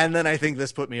 and then I think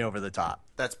this put me over the top.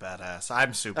 That's badass.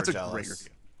 I'm super That's jealous. a great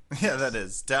review. Yeah, that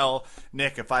is. Tell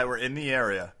Nick if I were in the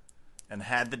area and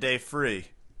had the day free,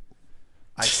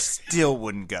 I still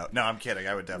wouldn't go. No, I'm kidding.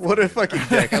 I would definitely. What a fucking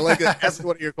dick. I like that. That's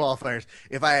one of your qualifiers.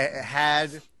 If I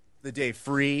had the day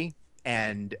free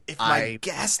and if my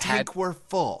gas tank were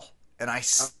full and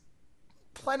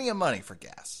plenty of money for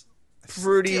gas, I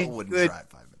pretty still wouldn't good drive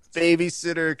 5 minutes.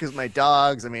 babysitter because my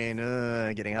dogs,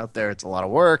 getting out there, it's a lot of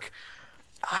work.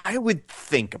 I would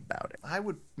think about it. I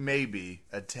would maybe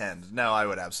attend. No, I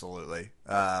would absolutely.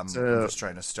 I'm just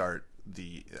trying to start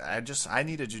I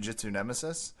need a jiu-jitsu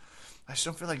nemesis. I just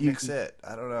don't feel like Nick's it.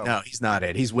 I don't know. No, he's not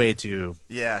it. He's way too.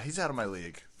 Yeah, he's out of my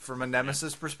league. From a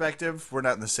nemesis perspective, we're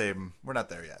not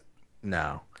there yet.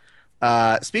 No.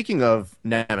 Speaking of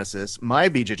nemesis, my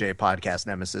BJJ podcast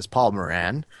nemesis, Paul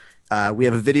Moran. We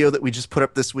have a video that we just put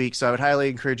up this week, so I would highly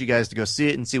encourage you guys to go see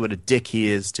it and see what a dick he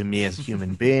is to me as a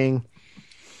human being.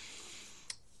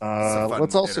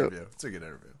 It's a good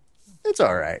interview. It's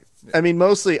all right. Yeah. I mean,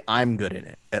 mostly I'm good in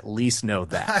it. At least know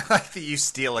that. I like that you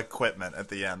steal equipment at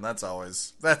the end. That's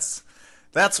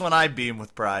when I beam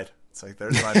with pride. It's like,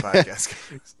 there's my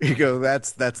podcast. You go.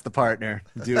 That's the partner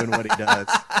doing what he does.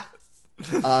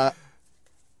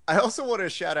 I also want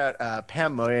to shout out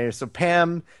Pam Moyer. So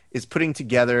Pam is putting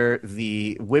together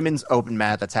the women's open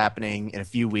mat that's happening in a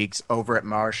few weeks over at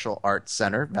Martial Arts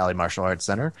Center, Valley Martial Arts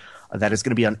Center. That is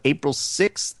going to be on April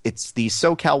 6th. It's the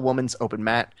SoCal Women's Open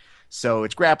Mat. So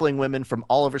it's grappling women from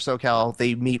all over SoCal.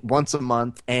 They meet once a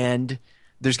month, and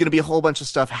there's going to be a whole bunch of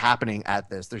stuff happening at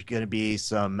this. There's going to be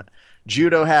some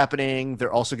judo happening.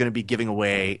 They're also going to be giving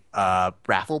away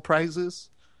raffle prizes.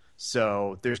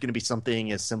 So there's going to be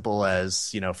something as simple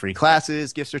as, free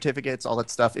classes, gift certificates, all that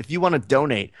stuff. If you want to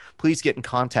donate, please get in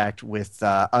contact with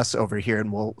us over here,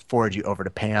 and we'll forward you over to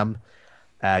Pam.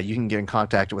 You can get in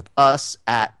contact with us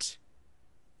at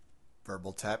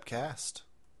Verbal Tapcast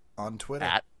on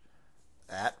Twitter.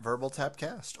 At Verbal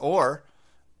Tapcast or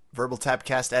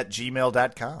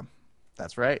verbaltapcast@gmail.com.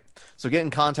 That's right. So get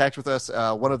in contact with us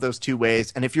one of those two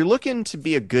ways. And if you're looking to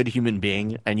be a good human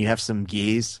being and you have some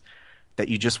gis that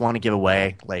you just want to give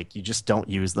away, like you just don't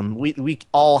use them, we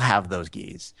all have those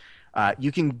gis.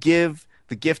 You can give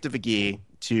the gift of a gi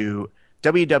to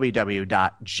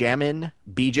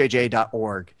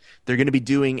www.jamminbjj.org. They're going to be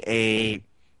doing a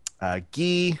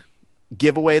gi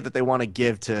giveaway that they want to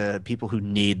give to people who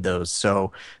need those.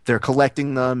 So they're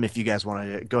collecting them. If you guys want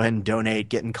to go ahead and donate,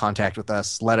 get in contact with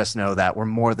us, let us know that. We're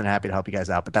more than happy to help you guys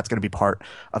out. But that's going to be part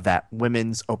of that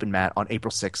women's open mat on April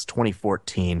 6,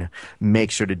 2014.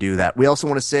 Make sure to do that. We also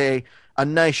want to say a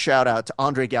nice shout out to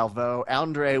Andre Galvo.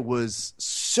 Andre was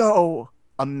so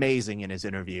amazing in his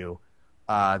interview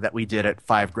that we did at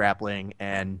Five Grappling,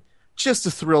 and just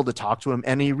a thrill to talk to him.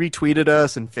 And he retweeted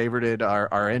us and favorited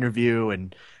our interview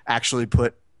and actually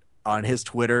put on his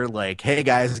Twitter, like, hey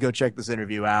guys, go check this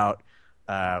interview out,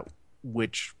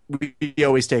 which we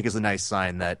always take as a nice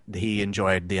sign that he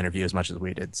enjoyed the interview as much as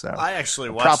we did. So I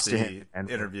actually watched the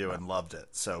interview and loved it.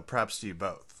 So props to you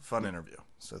both. Fun interview.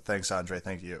 So thanks, Andre.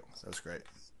 Thank you. That was great.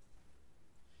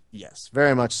 Yes,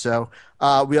 very much so.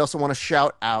 We also want to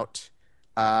shout out,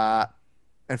 and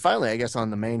finally, I guess on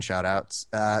the main shout outs,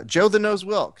 Joe the Nose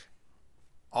Wilk.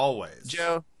 Always.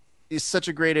 Joe is such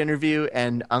a great interview,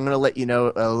 and I'm going to let you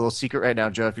know a little secret right now,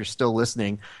 Joe, if you're still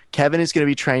listening. Kevin is going to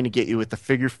be trying to get you with the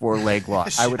figure 4 leg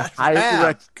lock. I would highly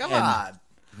recommend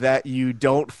that you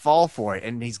don't fall for it,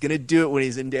 and he's going to do it when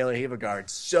he's in De La Riva Guard,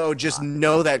 so just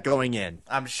know that going in.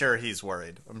 I'm sure he's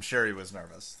worried. I'm sure he was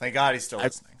nervous. Thank God he's still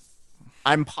listening.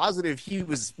 I'm positive he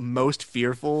was most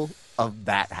fearful of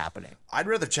that happening. I'd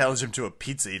rather challenge him to a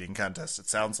pizza eating contest, it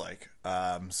sounds like.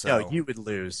 No, you would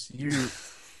lose.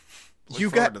 You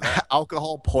got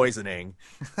alcohol poisoning.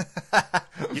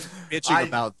 You're bitching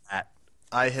about that.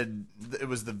 It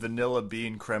was the vanilla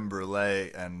bean creme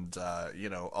brulee and,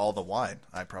 all the wine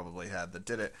I probably had that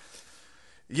did it.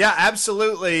 Yeah,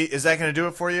 absolutely. Is that going to do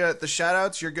it for you at the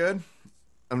shout-outs? You're good?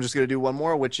 I'm just going to do one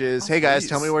more, which is, hey guys,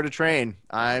 tell me where to train.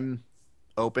 I'm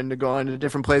open to going to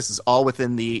different places, all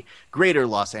within the greater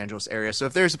Los Angeles area. So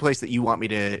if there's a place that you want me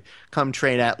to come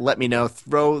train at, let me know.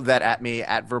 Throw that at me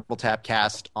at Verbal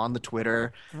Tapcast on the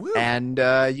Twitter. Woo. And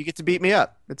you get to beat me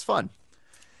up. It's fun.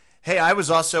 Hey, I was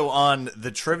also on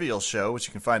The Trivial Show, which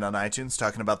you can find on iTunes,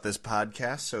 talking about this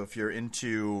podcast. So if you're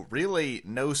into really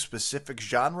no specific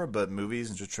genre, but movies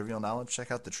and just trivial knowledge,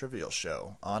 check out The Trivial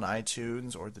Show on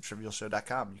iTunes or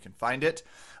thetrivialshow.com. You can find it.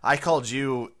 I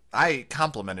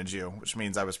complimented you, which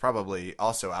means I was probably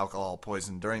also alcohol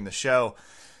poisoned during the show.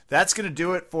 That's going to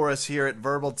do it for us here at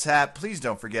Verbal Tap. Please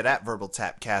don't forget, at Verbal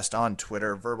Tapcast on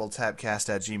Twitter,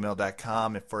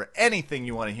 verbaltapcast@gmail.com. If for anything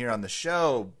you want to hear on the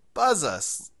show, buzz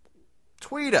us.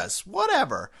 Tweet us,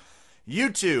 whatever.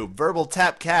 YouTube, Verbal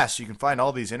Tapcast. You can find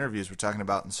all these interviews we're talking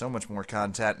about and so much more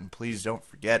content. And please don't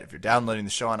forget, if you're downloading the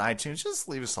show on iTunes, just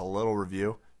leave us a little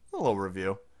review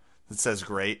that says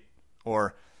great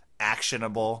or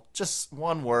actionable. Just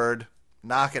one word.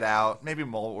 Knock it out. Maybe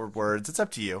more words. It's up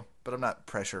to you, but I'm not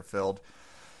pressure-filled.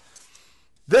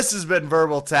 This has been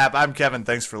Verbal Tap. I'm Kevin.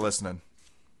 Thanks for listening.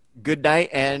 Good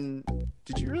night. And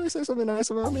did you really say something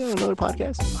nice about me on another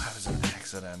podcast? That was an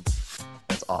accident.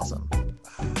 That's awesome.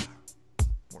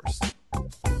 Worst.